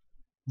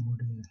 We'll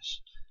do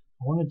this.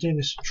 I want to do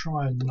this and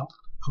try and not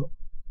put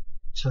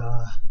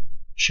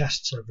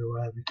chests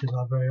everywhere, because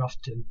I very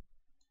often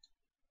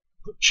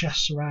put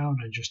chests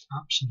around and just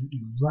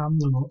absolutely ram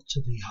them up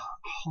to the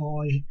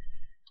high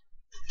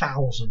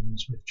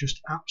thousands with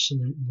just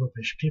absolute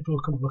rubbish. People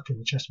will come look in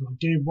the chest and be like,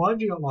 dude, why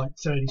have you got like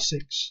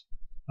 36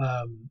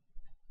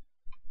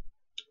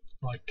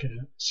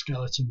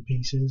 skeleton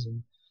pieces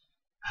and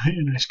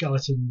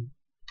skeleton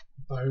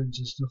bones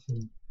and stuff,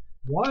 and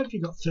why have you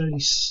got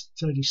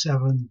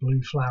 37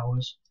 blue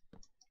flowers?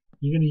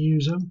 You're going to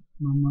use them?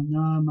 And I'm like,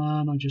 no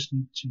man, I just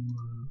need to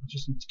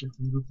get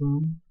rid of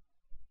them,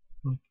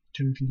 like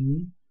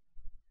totally.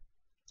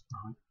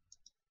 Right.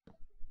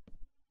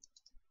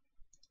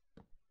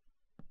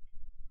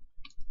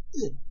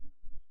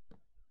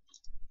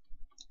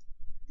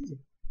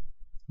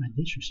 Like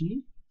this, you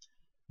see,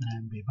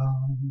 and be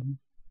boom,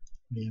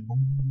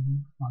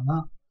 like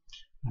that,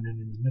 and then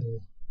in the middle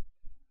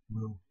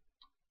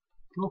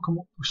we'll come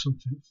up with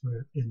something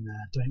for in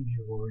there. Don't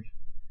you worry.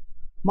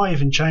 Might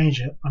even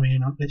change it. I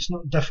mean, it's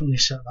not definitely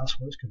set. That's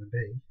what it's going to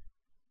be.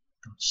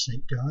 God's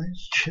sake,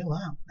 guys, chill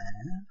out,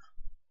 man.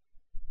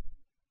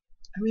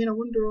 I mean, I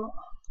wonder what.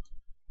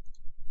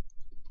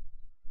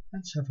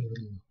 Let's have a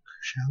little look,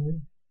 shall we?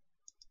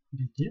 I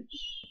did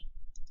this.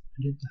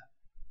 I did that.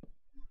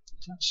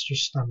 Let's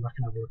just stand back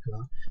and have a look at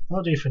that.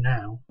 That'll do for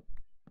now.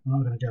 I'm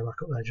not going to go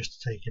back up there just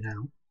to take it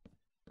out.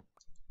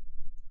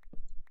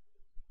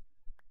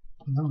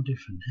 But that'll do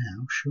for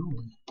now,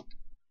 surely.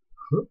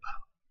 Whoop.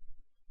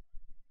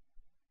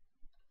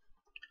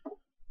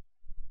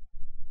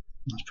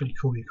 That's pretty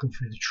cool. You come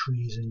through the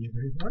trees and you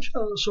go.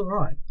 Actually, that's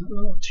alright. That's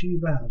not too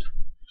bad.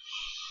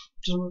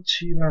 Doesn't look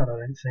too bad, I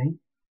don't think.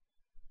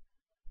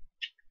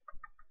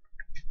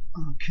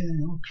 Okay.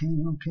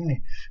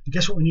 I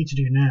guess what we need to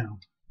do now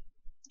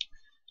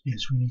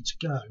is we need to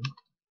go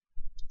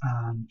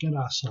and get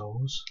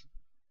ourselves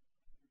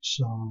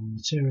some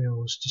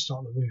materials to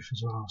start the roof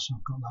as well. So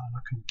I've got that, and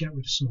I can get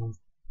rid of some of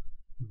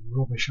the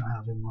rubbish I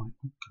have in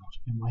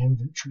my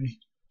inventory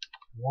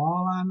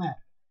while I'm at it.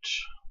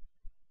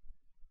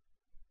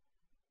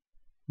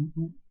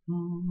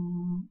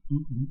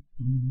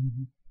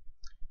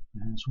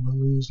 There's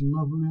Willie's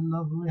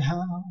lovely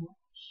house.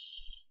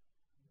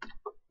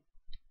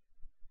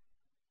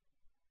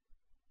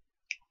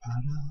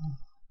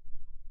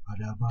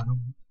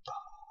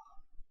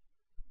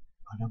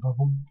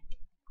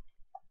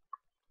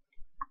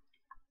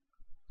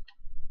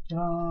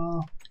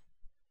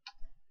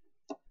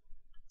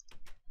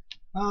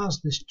 Has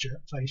this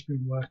jerk face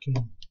been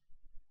working?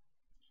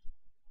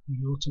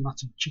 The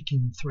automatic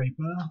chicken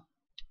thraper.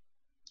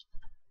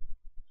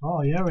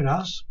 Oh yeah, it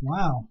has.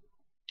 Wow.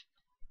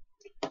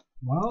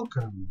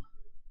 Welcome,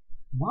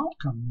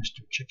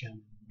 Mr.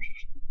 Chicken.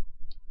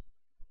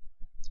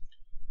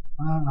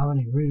 I don't have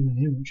any room in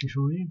the inventory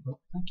for you, but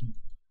thank you.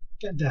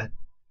 Get dead.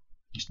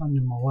 You stand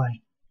in my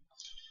way.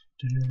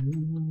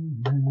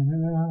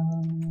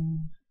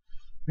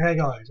 Okay,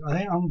 guys, I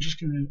think I'm just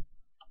going to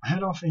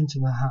head off into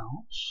the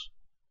house,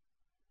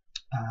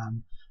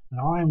 and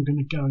I am going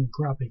to go and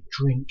grab a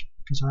drink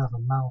because I have a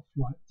mouth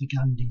like the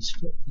Gandhi's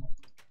flip-flop.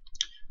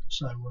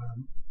 So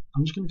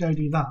I'm just going to go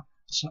do that.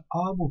 So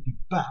I will be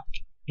back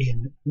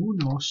in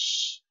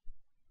unos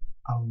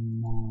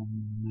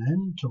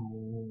momentos.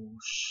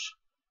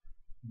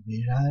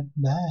 Be right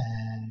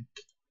back.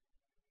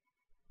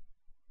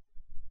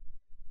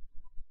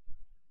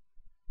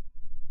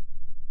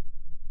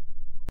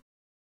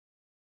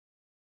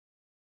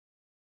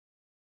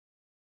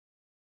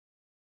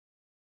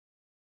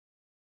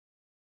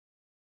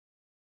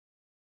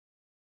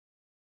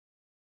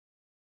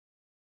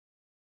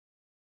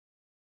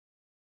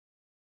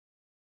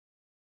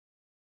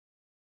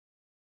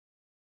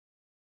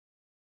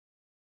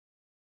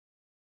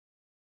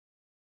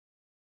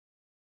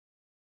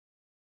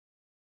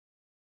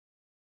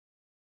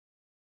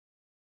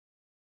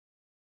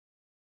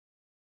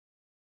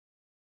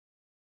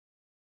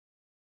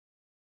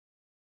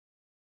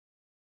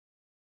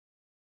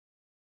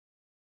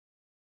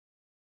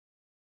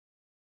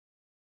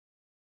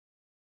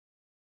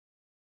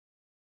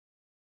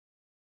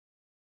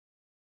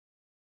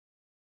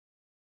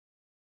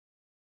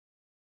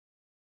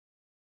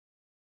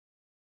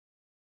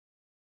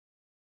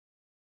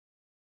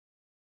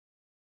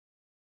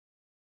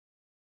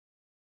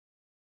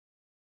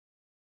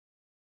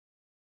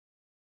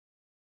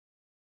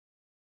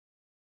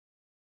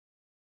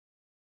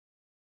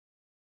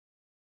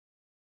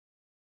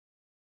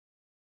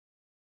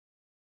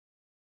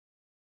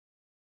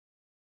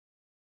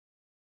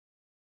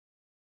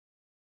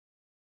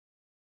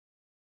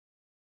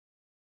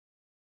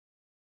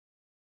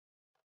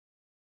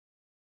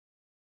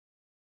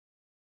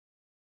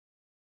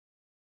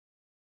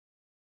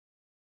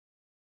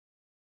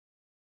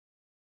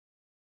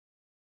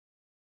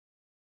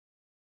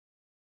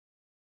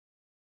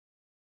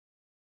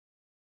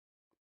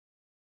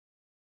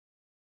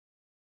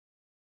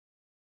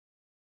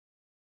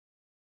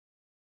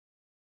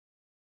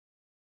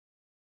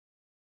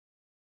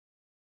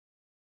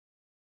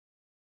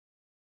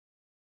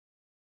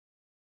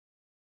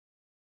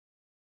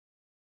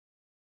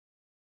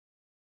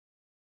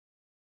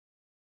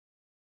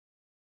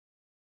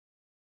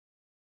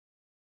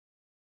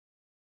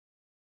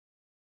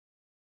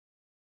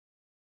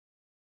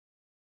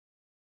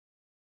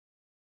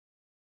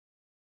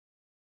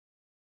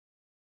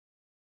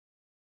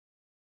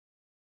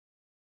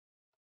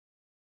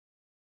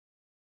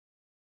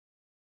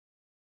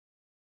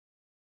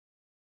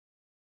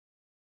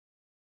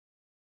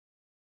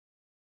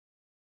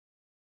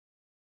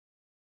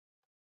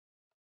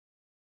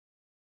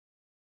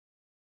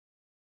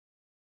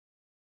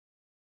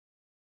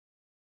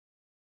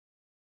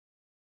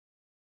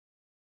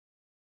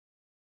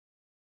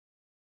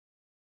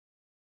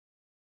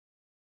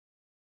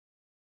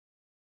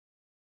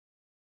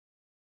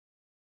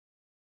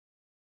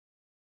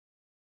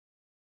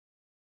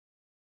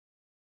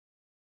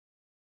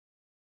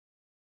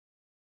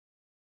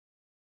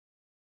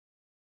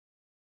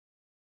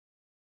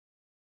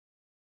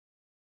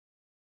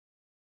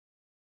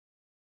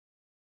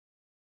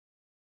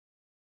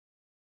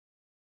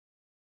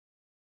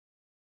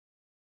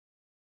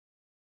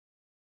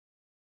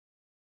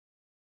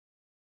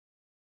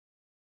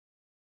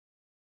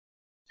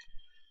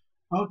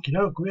 Okie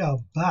doke, we are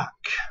back.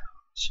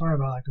 Sorry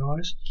about that,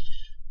 guys.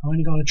 I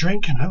only got a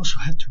drink and I also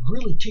had to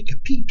really take a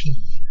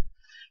pee-pee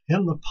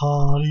in the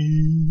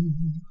party.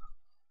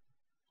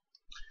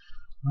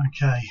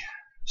 Okay,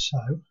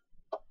 so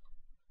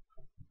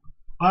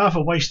I have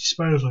a waste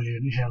disposal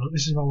unit here. Look,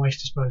 this is my waste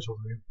disposal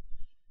room.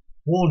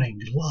 Warning,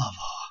 lava.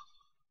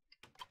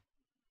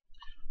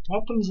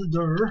 Opens the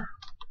door.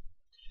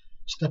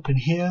 Step in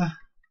here.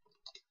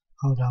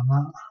 Hold down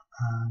that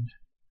and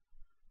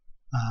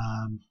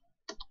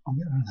I'll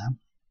get rid of them.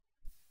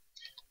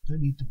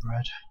 Don't need the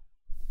bread.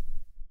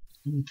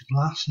 Don't need the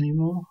glass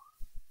anymore.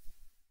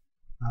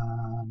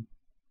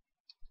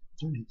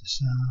 Don't need the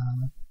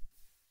sand.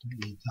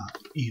 Don't need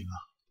that either.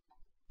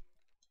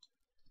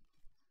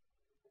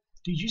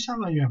 Dude, you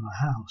sound like you're in my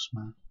house,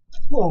 man.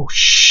 Oh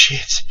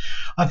shit!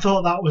 I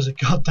thought that was a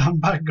goddamn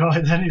bad guy,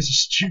 then it's a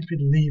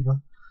stupid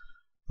lever.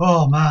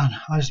 Oh man,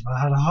 I just about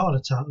had a heart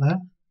attack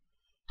then.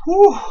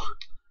 Whew!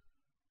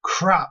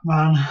 Crap,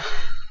 man.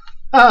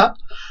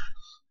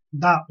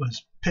 That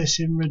was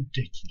pissing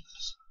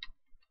ridiculous.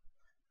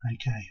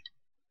 Okay.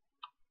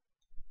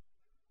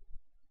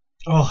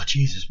 Oh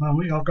Jesus,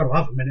 man, I've got to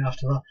have a minute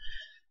after that.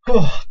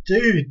 Oh,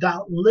 dude,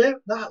 that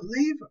lever.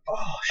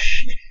 Oh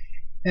shit!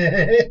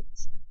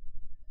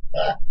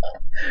 I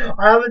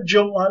haven't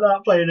jumped like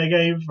that playing a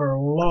game for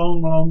a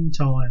long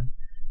time,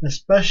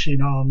 especially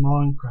now on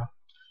Minecraft.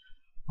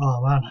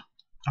 Oh man,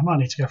 I might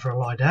need to go for a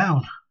lie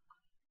down.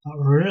 That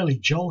really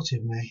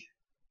jolted me.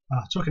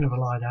 Talking of a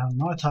lie down,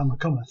 night time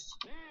cometh.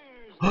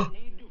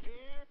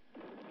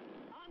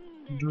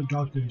 The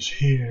dog is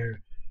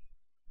here.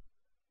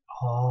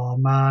 Oh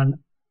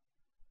man,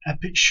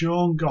 Epic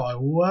Sean guy,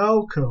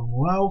 welcome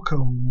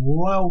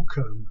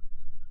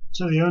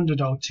to the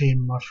underdog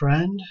team, my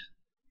friend.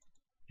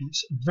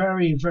 It's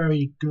very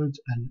good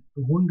and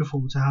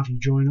wonderful to have you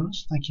join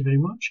us. Thank you very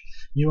much.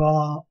 You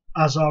are,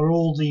 as are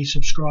all the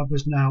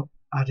subscribers, now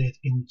added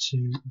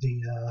into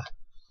the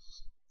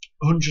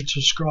 100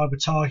 subscriber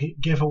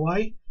target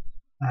giveaway.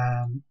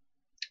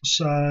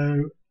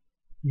 So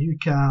you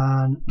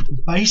can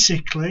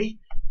basically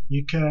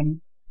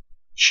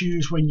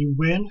choose when you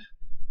win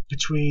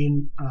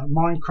between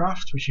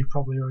Minecraft, which you've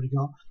probably already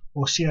got,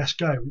 or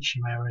CS:GO, which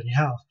you may already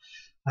have.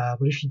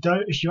 But if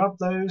you have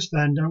those,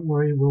 then don't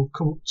worry. We'll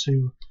come up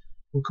to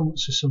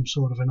some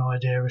sort of an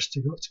idea as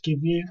to what to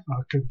give you.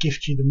 I could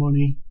gift you the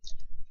money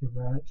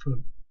for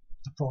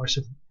the price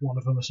of one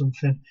of them or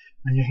something,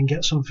 and you can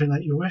get something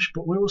that you wish.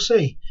 But we will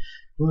see.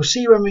 We'll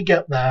see when we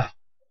get there.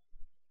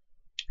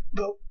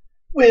 But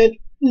we're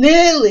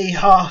nearly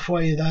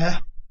halfway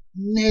there.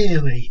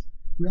 Nearly.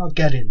 We are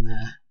getting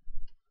there.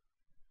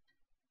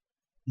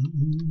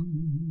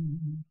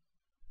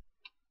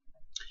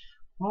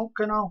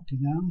 Walking down,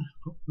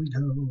 up we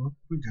go, up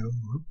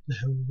the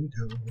hill we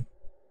go,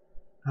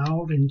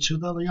 out into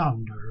the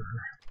yonder.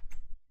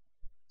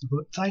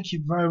 But thank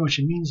you very much.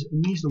 It means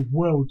the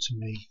world to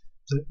me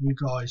that you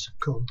guys have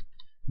come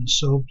and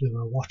subbed and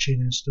are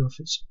watching and stuff.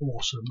 It's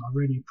awesome. I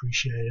really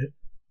appreciate it.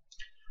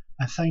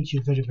 And thank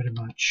you very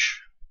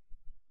much.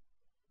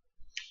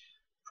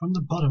 From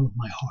the bottom of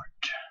my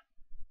heart,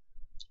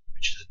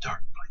 which is a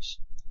dark place.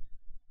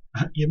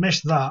 You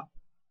missed that.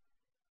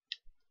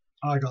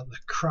 I got the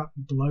crap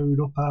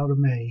blowed up out of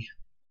me,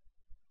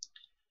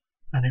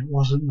 and it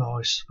wasn't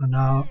nice. And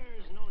now,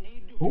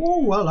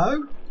 oh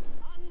hello,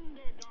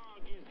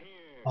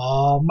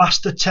 oh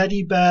Master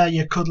Teddy Bear,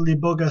 you cuddly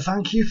bugger,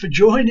 thank you for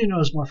joining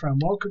us, my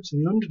friend. Welcome to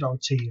the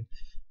underdog team.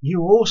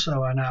 You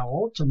also are now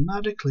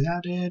automatically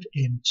added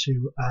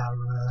into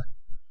our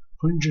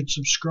 100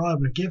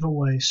 subscriber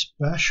giveaway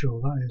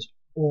special. That is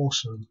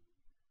awesome.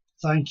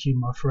 Thank you,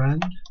 my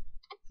friend.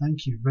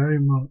 Thank you very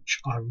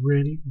much. I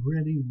really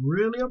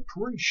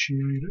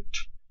appreciate it.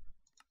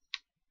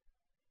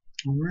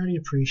 I really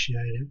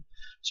appreciate it.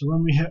 So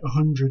when we hit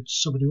 100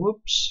 subbity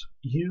whoops,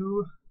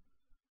 you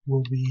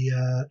will be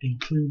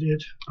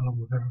included along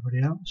with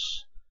everybody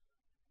else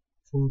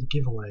for the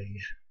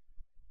giveaway.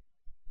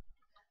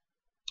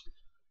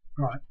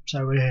 Right,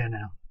 so we're here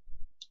now.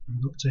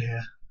 We've got to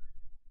here.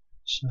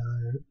 So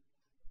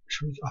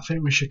I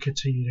think we should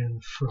continue in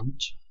the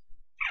front.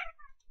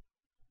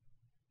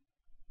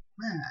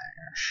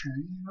 See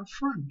the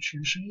front,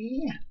 you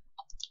see.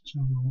 So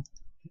we'll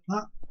hit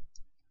that.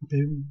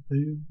 Boom,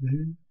 boom,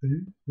 boom,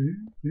 boom,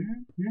 boom,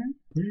 boom, boom,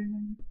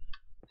 boom.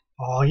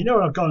 Oh, you know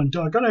what I've gone and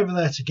done? I've gone over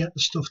there to get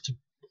the stuff to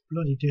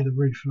bloody do the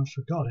roof and I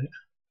forgot it.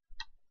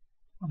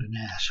 What an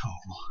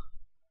asshole.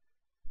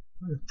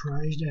 What a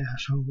prized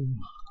asshole.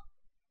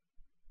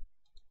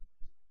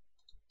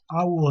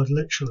 I would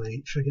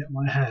literally forget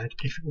my head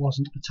if it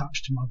wasn't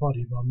attached to my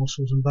body by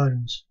muscles and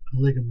bones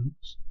and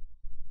ligaments.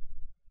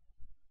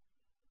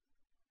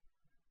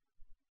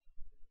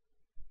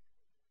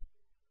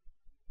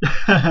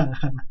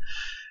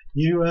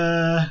 You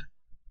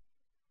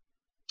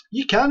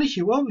can if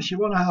you want. If you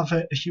want to have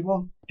it, if you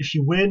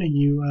win and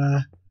you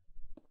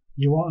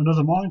want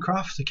another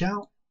Minecraft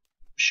account,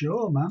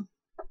 sure, man.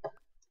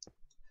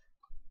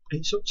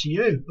 It's up to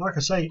you. Like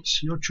I say,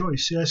 it's your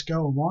choice.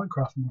 CS:GO or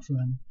Minecraft, my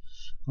friend.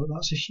 But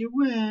that's if you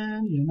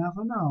win. You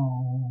never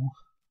know.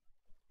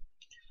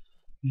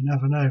 You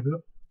never know.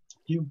 But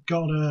you've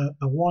got a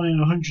 1 in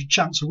 100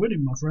 chance of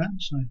winning, my friend.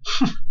 So,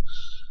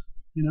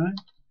 you know,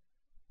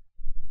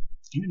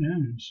 who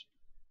knows?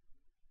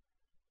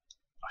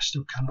 I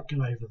still cannot get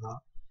over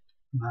that.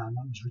 Man,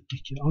 that was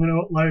ridiculous. I'm going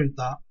to upload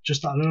that,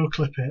 just that little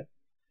clip it,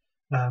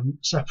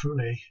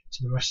 separately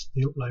to the rest of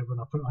the upload when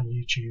I put it on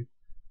YouTube,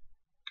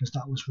 because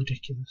that was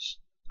ridiculous.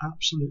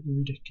 Absolutely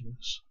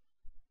ridiculous.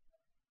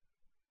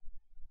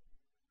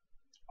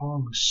 I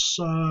was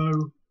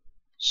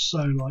so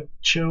like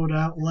chilled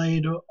out,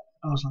 laid up.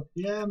 I was like,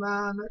 yeah,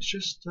 man, let's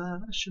just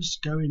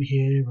go in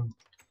here and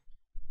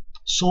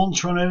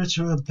saunter on over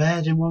to a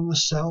bed in one of the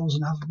cells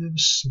and have a bit of a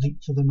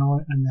sleep for the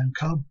night, and then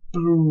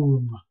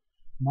kaboom!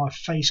 My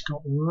face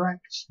got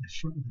wrecked. The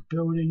front of the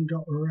building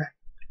got wrecked.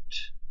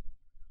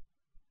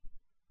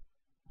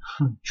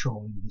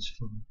 Trolling is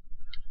fun.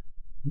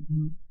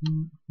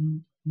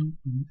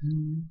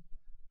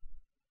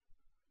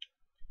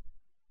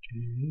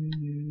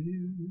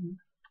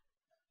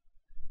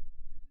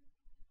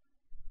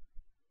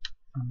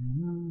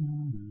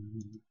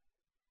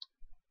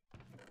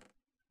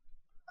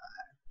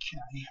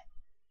 Okay.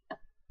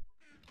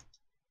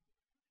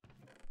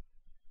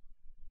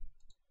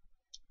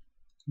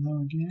 There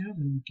we go,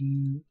 there we go,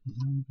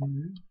 there we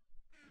go.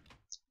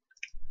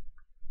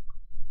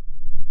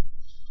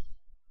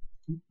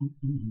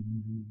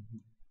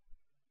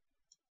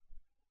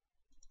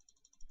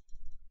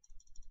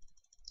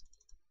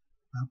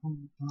 Bubble,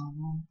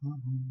 bubble,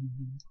 bubble.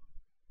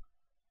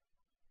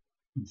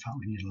 In fact,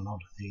 we need a lot of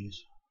these.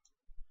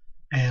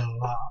 A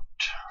lot.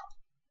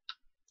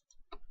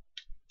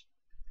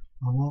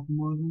 A lot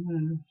more than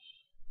this.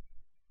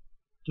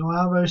 Do I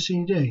have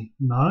OCD?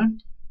 No.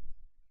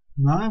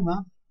 No,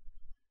 man.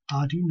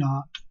 I do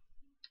not.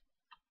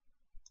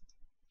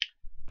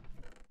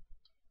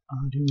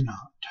 I do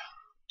not.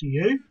 Do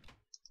you?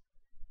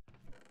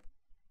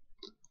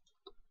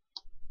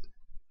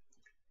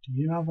 Do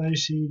you have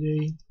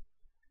OCD?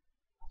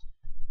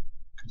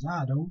 Because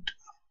I don't.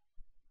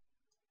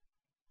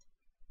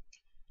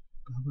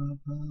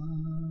 No.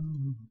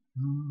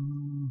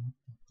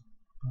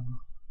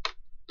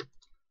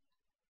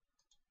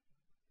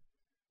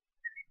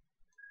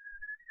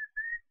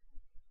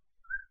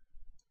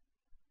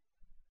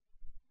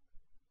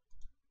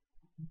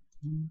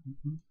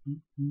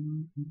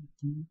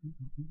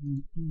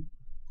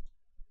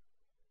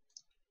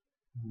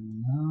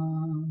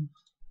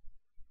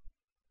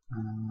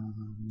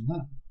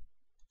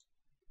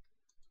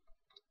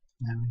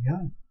 There we go.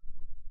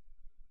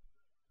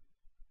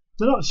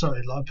 They're not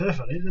sorted like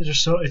perfectly, they're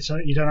just sorted so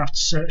you don't have to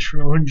search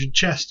for 100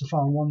 chests to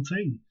find one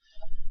thing.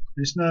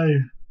 It's no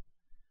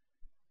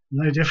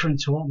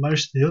different to what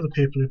most of the other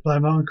people who play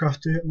Minecraft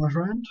do it, my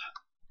friend.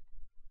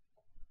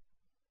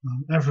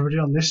 Everybody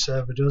on this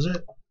server does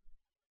it.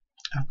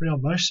 Everybody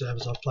on most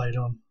servers I've played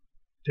on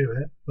do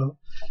it, but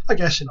I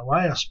guess in a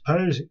way I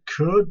suppose it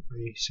could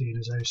be seen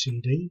as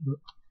OCD, but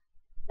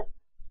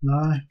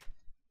no.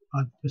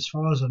 As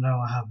far as I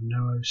know, I have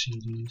no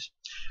OCDs.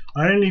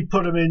 I only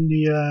put them in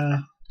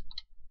the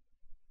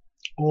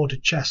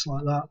ordered chest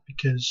like that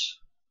because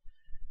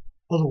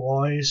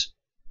otherwise,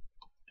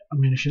 I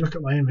mean, if you look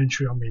at my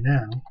inventory on me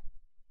now,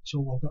 so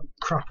I've got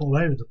crap all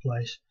over the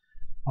place.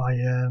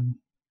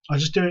 I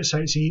just do it so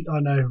it's I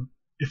know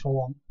if I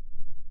want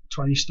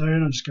 20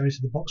 stone, I just go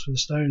to the box with the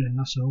stone in.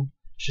 That's all.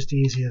 It's just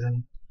easier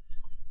than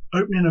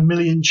opening a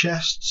million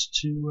chests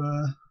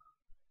to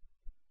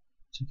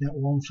get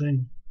one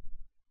thing.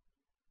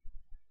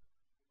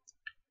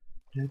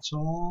 That's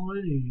all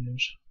it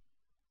is.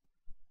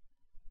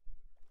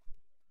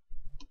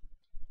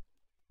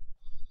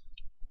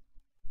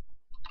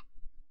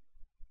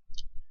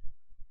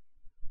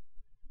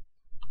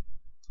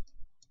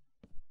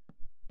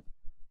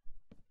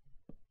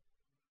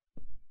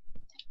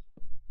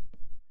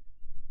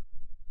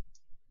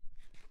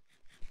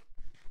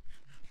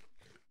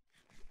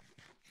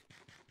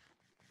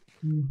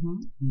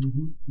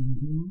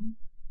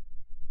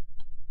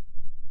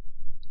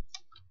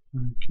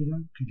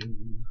 Okay.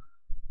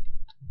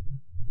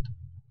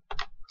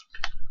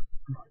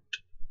 Right.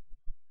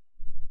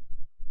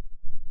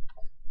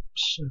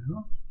 So,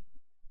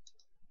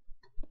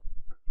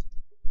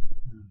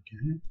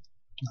 okay,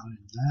 not in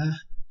there.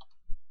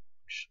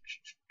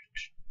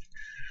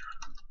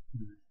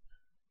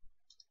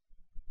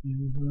 You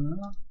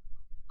there.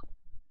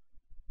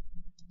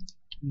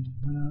 You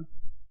there.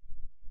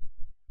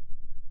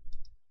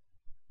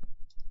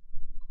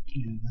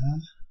 You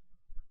there.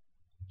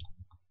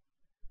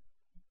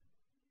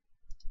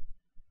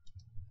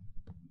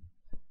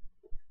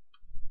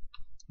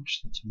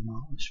 Just need to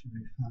mark this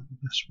roof out the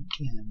best we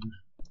can.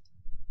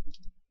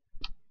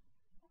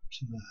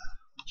 So there,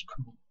 that's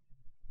cool.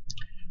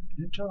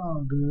 It's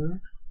all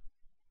good.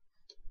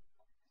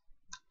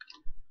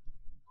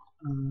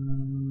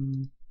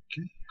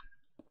 Okay.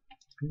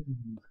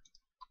 Boom.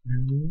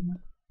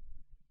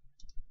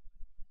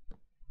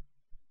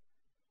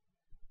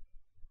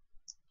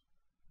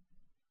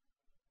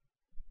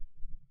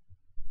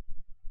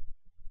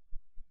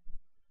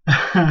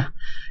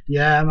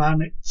 Yeah,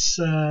 man, it's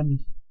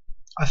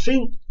I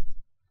think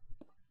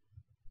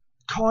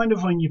kind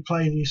of when you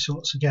play these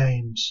sorts of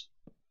games,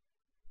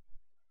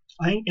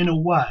 I think in a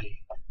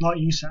way, like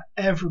you said,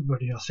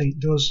 everybody I think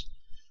does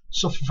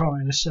suffer from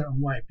it in a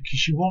certain way,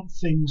 because you want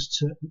things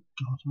to,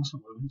 God, that's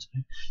not what I meant to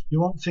do.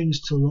 You want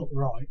things to look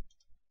right.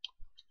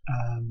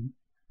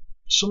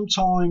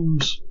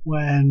 Sometimes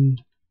when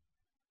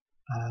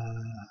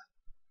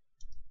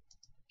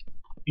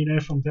you know,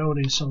 if I'm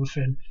building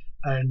something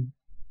and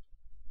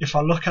if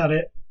I look at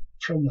it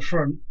from the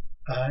front,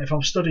 if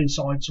I'm stood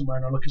inside somewhere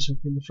and I look at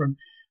something from the front,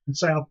 and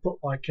say I'll put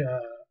like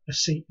a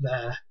seat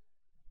there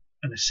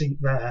and a seat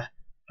there,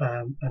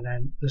 and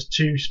then there's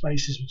 2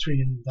 spaces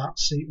between that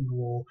seat and the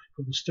wall,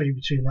 but there's 3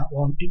 between that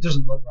one, it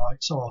doesn't look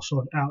right, so I'll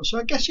sort it out. So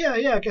I guess,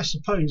 I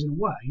suppose in a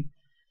way,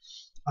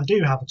 I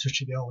do have a touch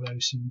of the old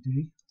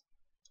OCD.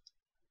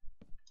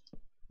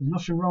 There's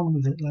nothing wrong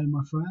with it though,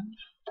 my friend,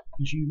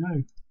 as you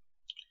know.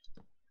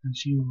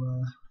 As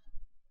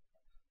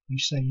you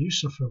say you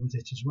suffer with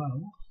it as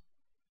well.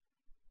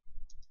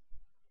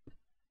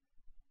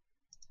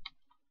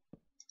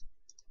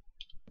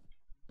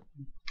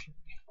 Okay.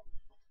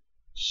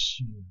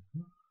 So,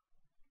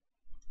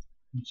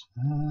 it's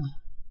there.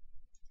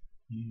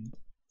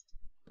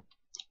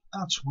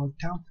 That's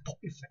worked out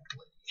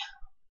perfectly.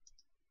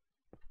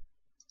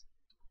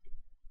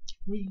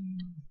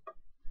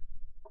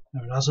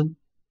 No, it hasn't.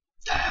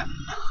 Damn.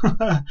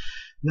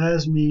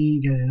 There's me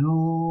getting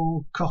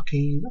all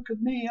cocky. Look at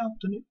me, I've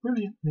done it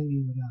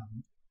brilliantly.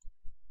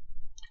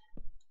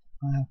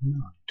 But I have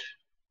not.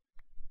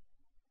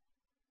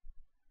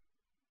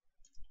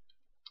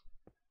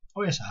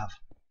 Oh yes, I have.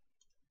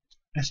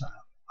 Yes, I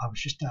have. I was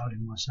just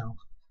doubting myself.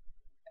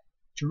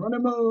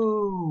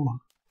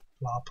 Geronimo!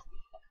 Flop.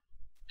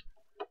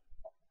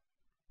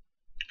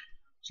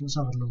 So let's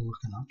have a little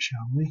look at that,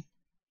 shall we?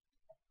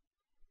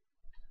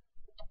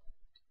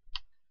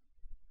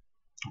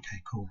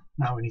 Okay, cool.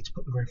 Now we need to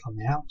put the roof on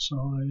the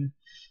outside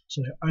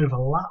so it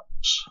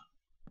overlaps.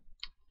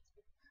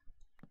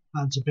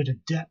 Adds a bit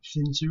of depth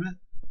into it.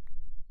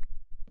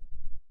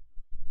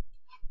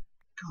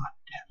 God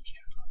damn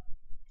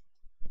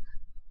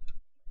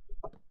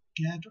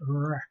you. Get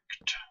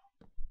wrecked.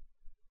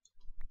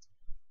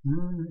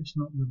 No, it's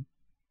not the...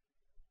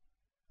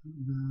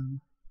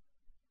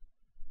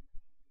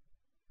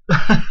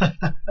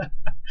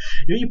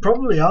 You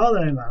probably are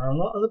though, man. A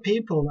lot of the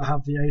people that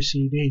have the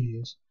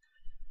OCDs,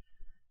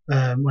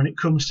 when it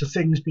comes to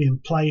things being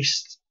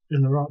placed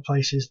in the right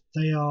places,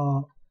 they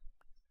are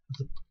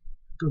the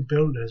good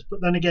builders.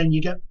 But then again,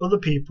 you get other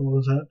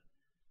people that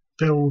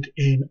build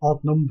in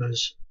odd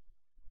numbers,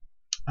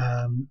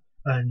 and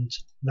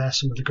they're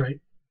some of the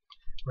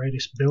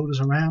greatest builders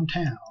around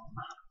town.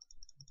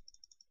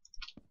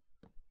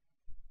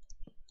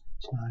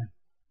 So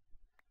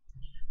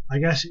I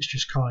guess it's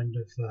just kind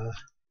of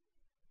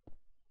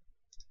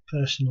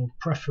personal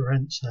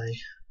preference, eh?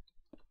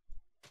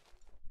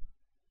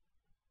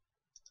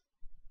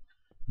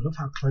 I love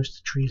how close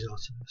the trees are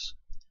to this.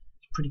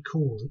 It's pretty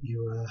cool that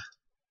you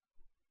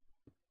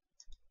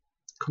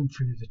come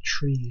through the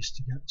trees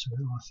to get to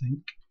it, I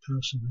think,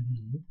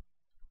 personally.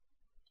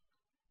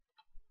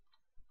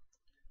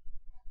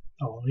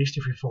 Oh, at least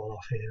if we fall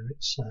off here,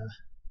 it's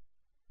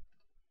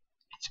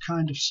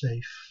kind of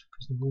safe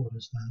because the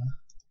water's there.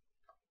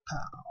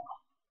 Pow.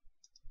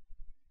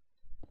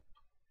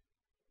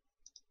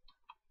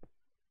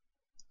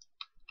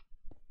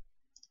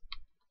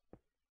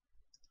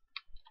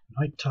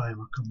 Night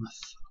time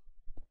cometh.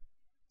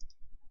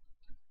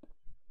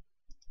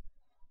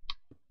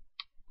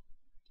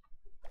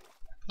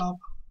 Plop.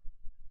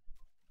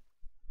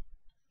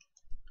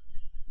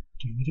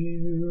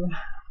 Doo-doo.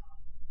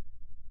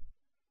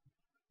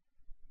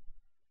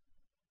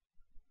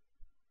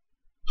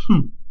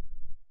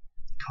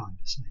 Kind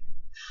of safe.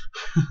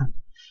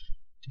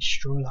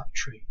 Destroy that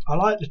tree. I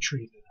like the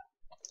tree there.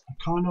 I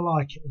kind of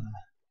like it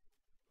there.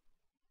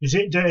 Is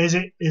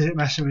it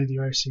messing with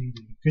your OCD?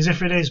 Because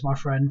if it is, my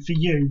friend, for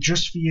you,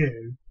 just for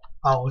you,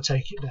 I will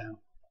take it down.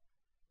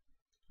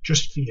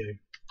 Just for you.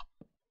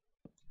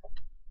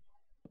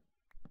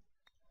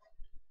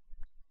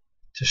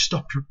 To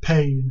stop your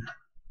pain.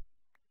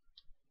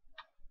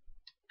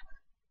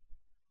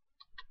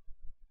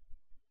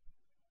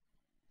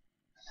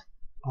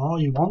 Oh,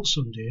 you want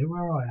some, do you?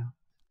 Where are you?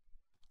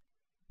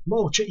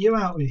 Whoa, check you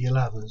out with your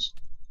levers.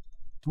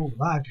 Oh,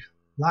 lag.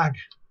 Lag.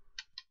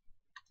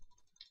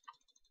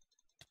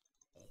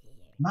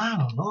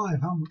 Man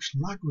alive, how much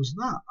lag was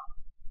that?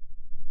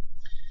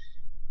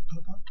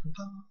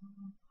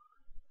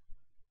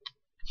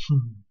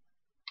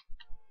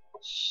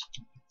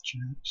 Stupid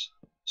jerks.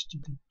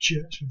 Stupid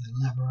jerks with their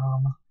leather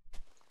armour.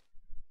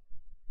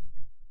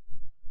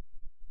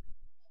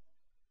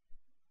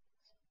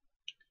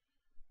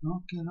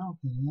 Okay,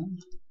 then.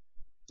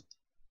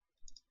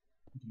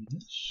 Do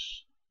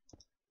this.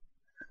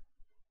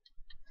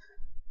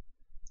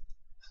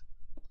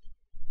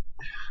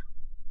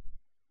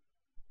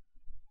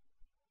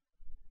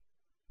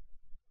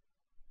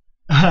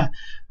 I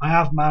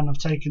have, man, I've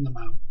taken them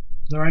out.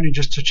 They're only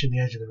just touching the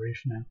edge of the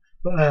roof now.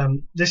 But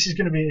this is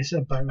going to be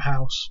a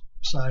boathouse,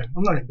 so I'm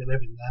not going to be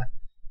living there.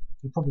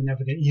 It'll probably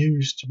never get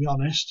used, to be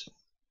honest.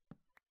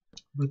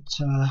 But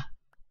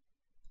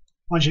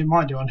mind you, it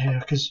might do on here,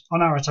 because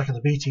on our Attack of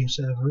the B-Team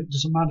server, it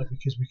doesn't matter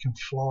because we can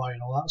fly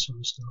and all that sort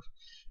of stuff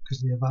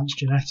because of the advanced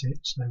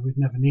genetics, so we'd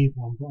never need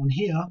one. But on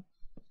here,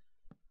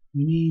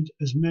 we need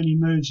as many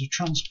modes of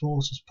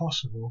transport as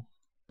possible.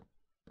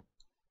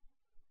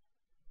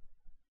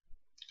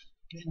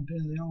 Getting a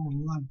bit of the old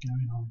lag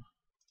going on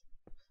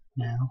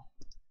now.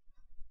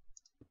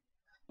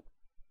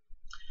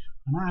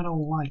 And I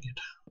don't like it.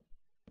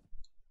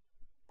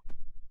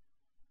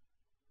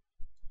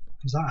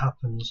 Because that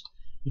happens.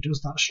 It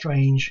does that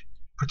strange,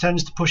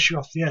 pretends to push you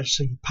off the edge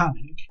so you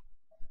panic.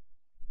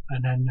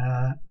 And then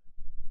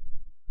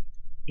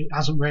it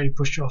hasn't really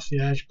pushed you off the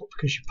edge, but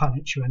because you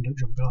panicked you end up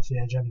jumping off the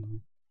edge anyway.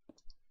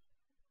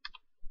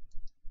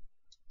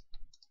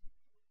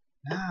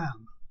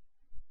 Damn.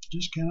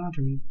 Just cannot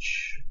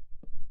reach.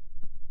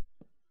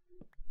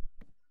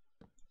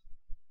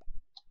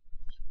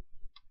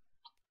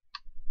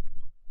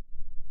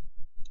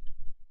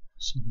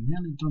 So we've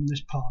nearly done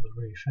this part of the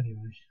reef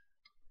anyway.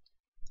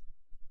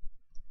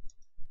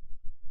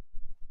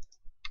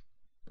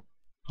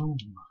 Boom.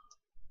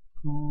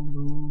 Boom,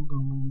 boom,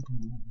 boom,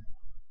 boom.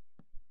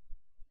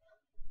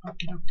 Pow,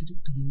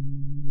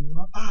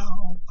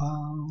 pow,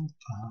 pow.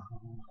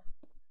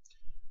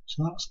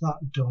 So that's that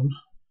done.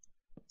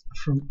 The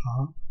front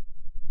part.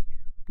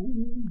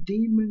 Ooh,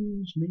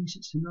 demons, May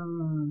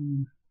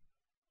 69.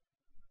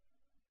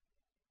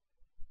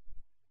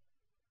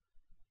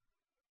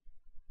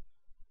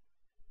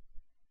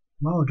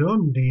 Well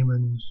done,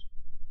 demons.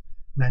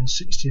 Men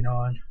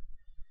 69.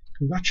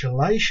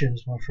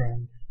 Congratulations, my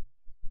friend.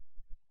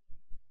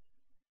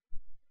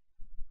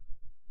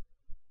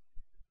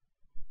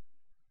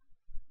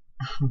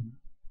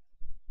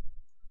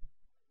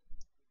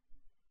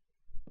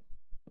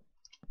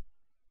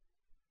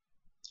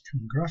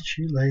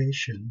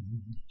 Congratulations.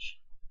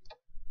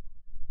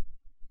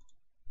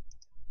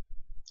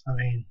 I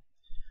mean,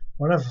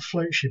 whatever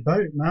floats your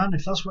boat, man.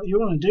 If that's what you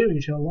want to do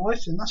with your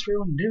life, then that's what you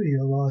want to do with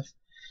your life.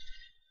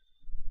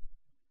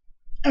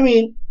 I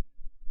mean,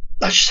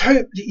 I just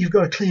hope that you've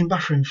got a clean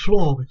bathroom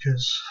floor,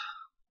 because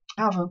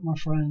haven't, my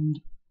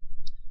friend,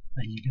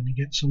 then you're going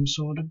to get some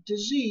sort of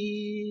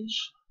disease.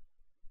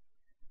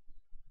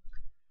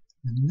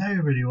 And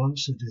nobody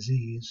wants a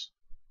disease.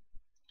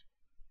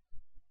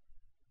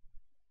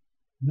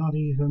 Not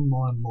even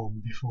my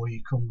mum, before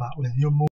you come back with your mum.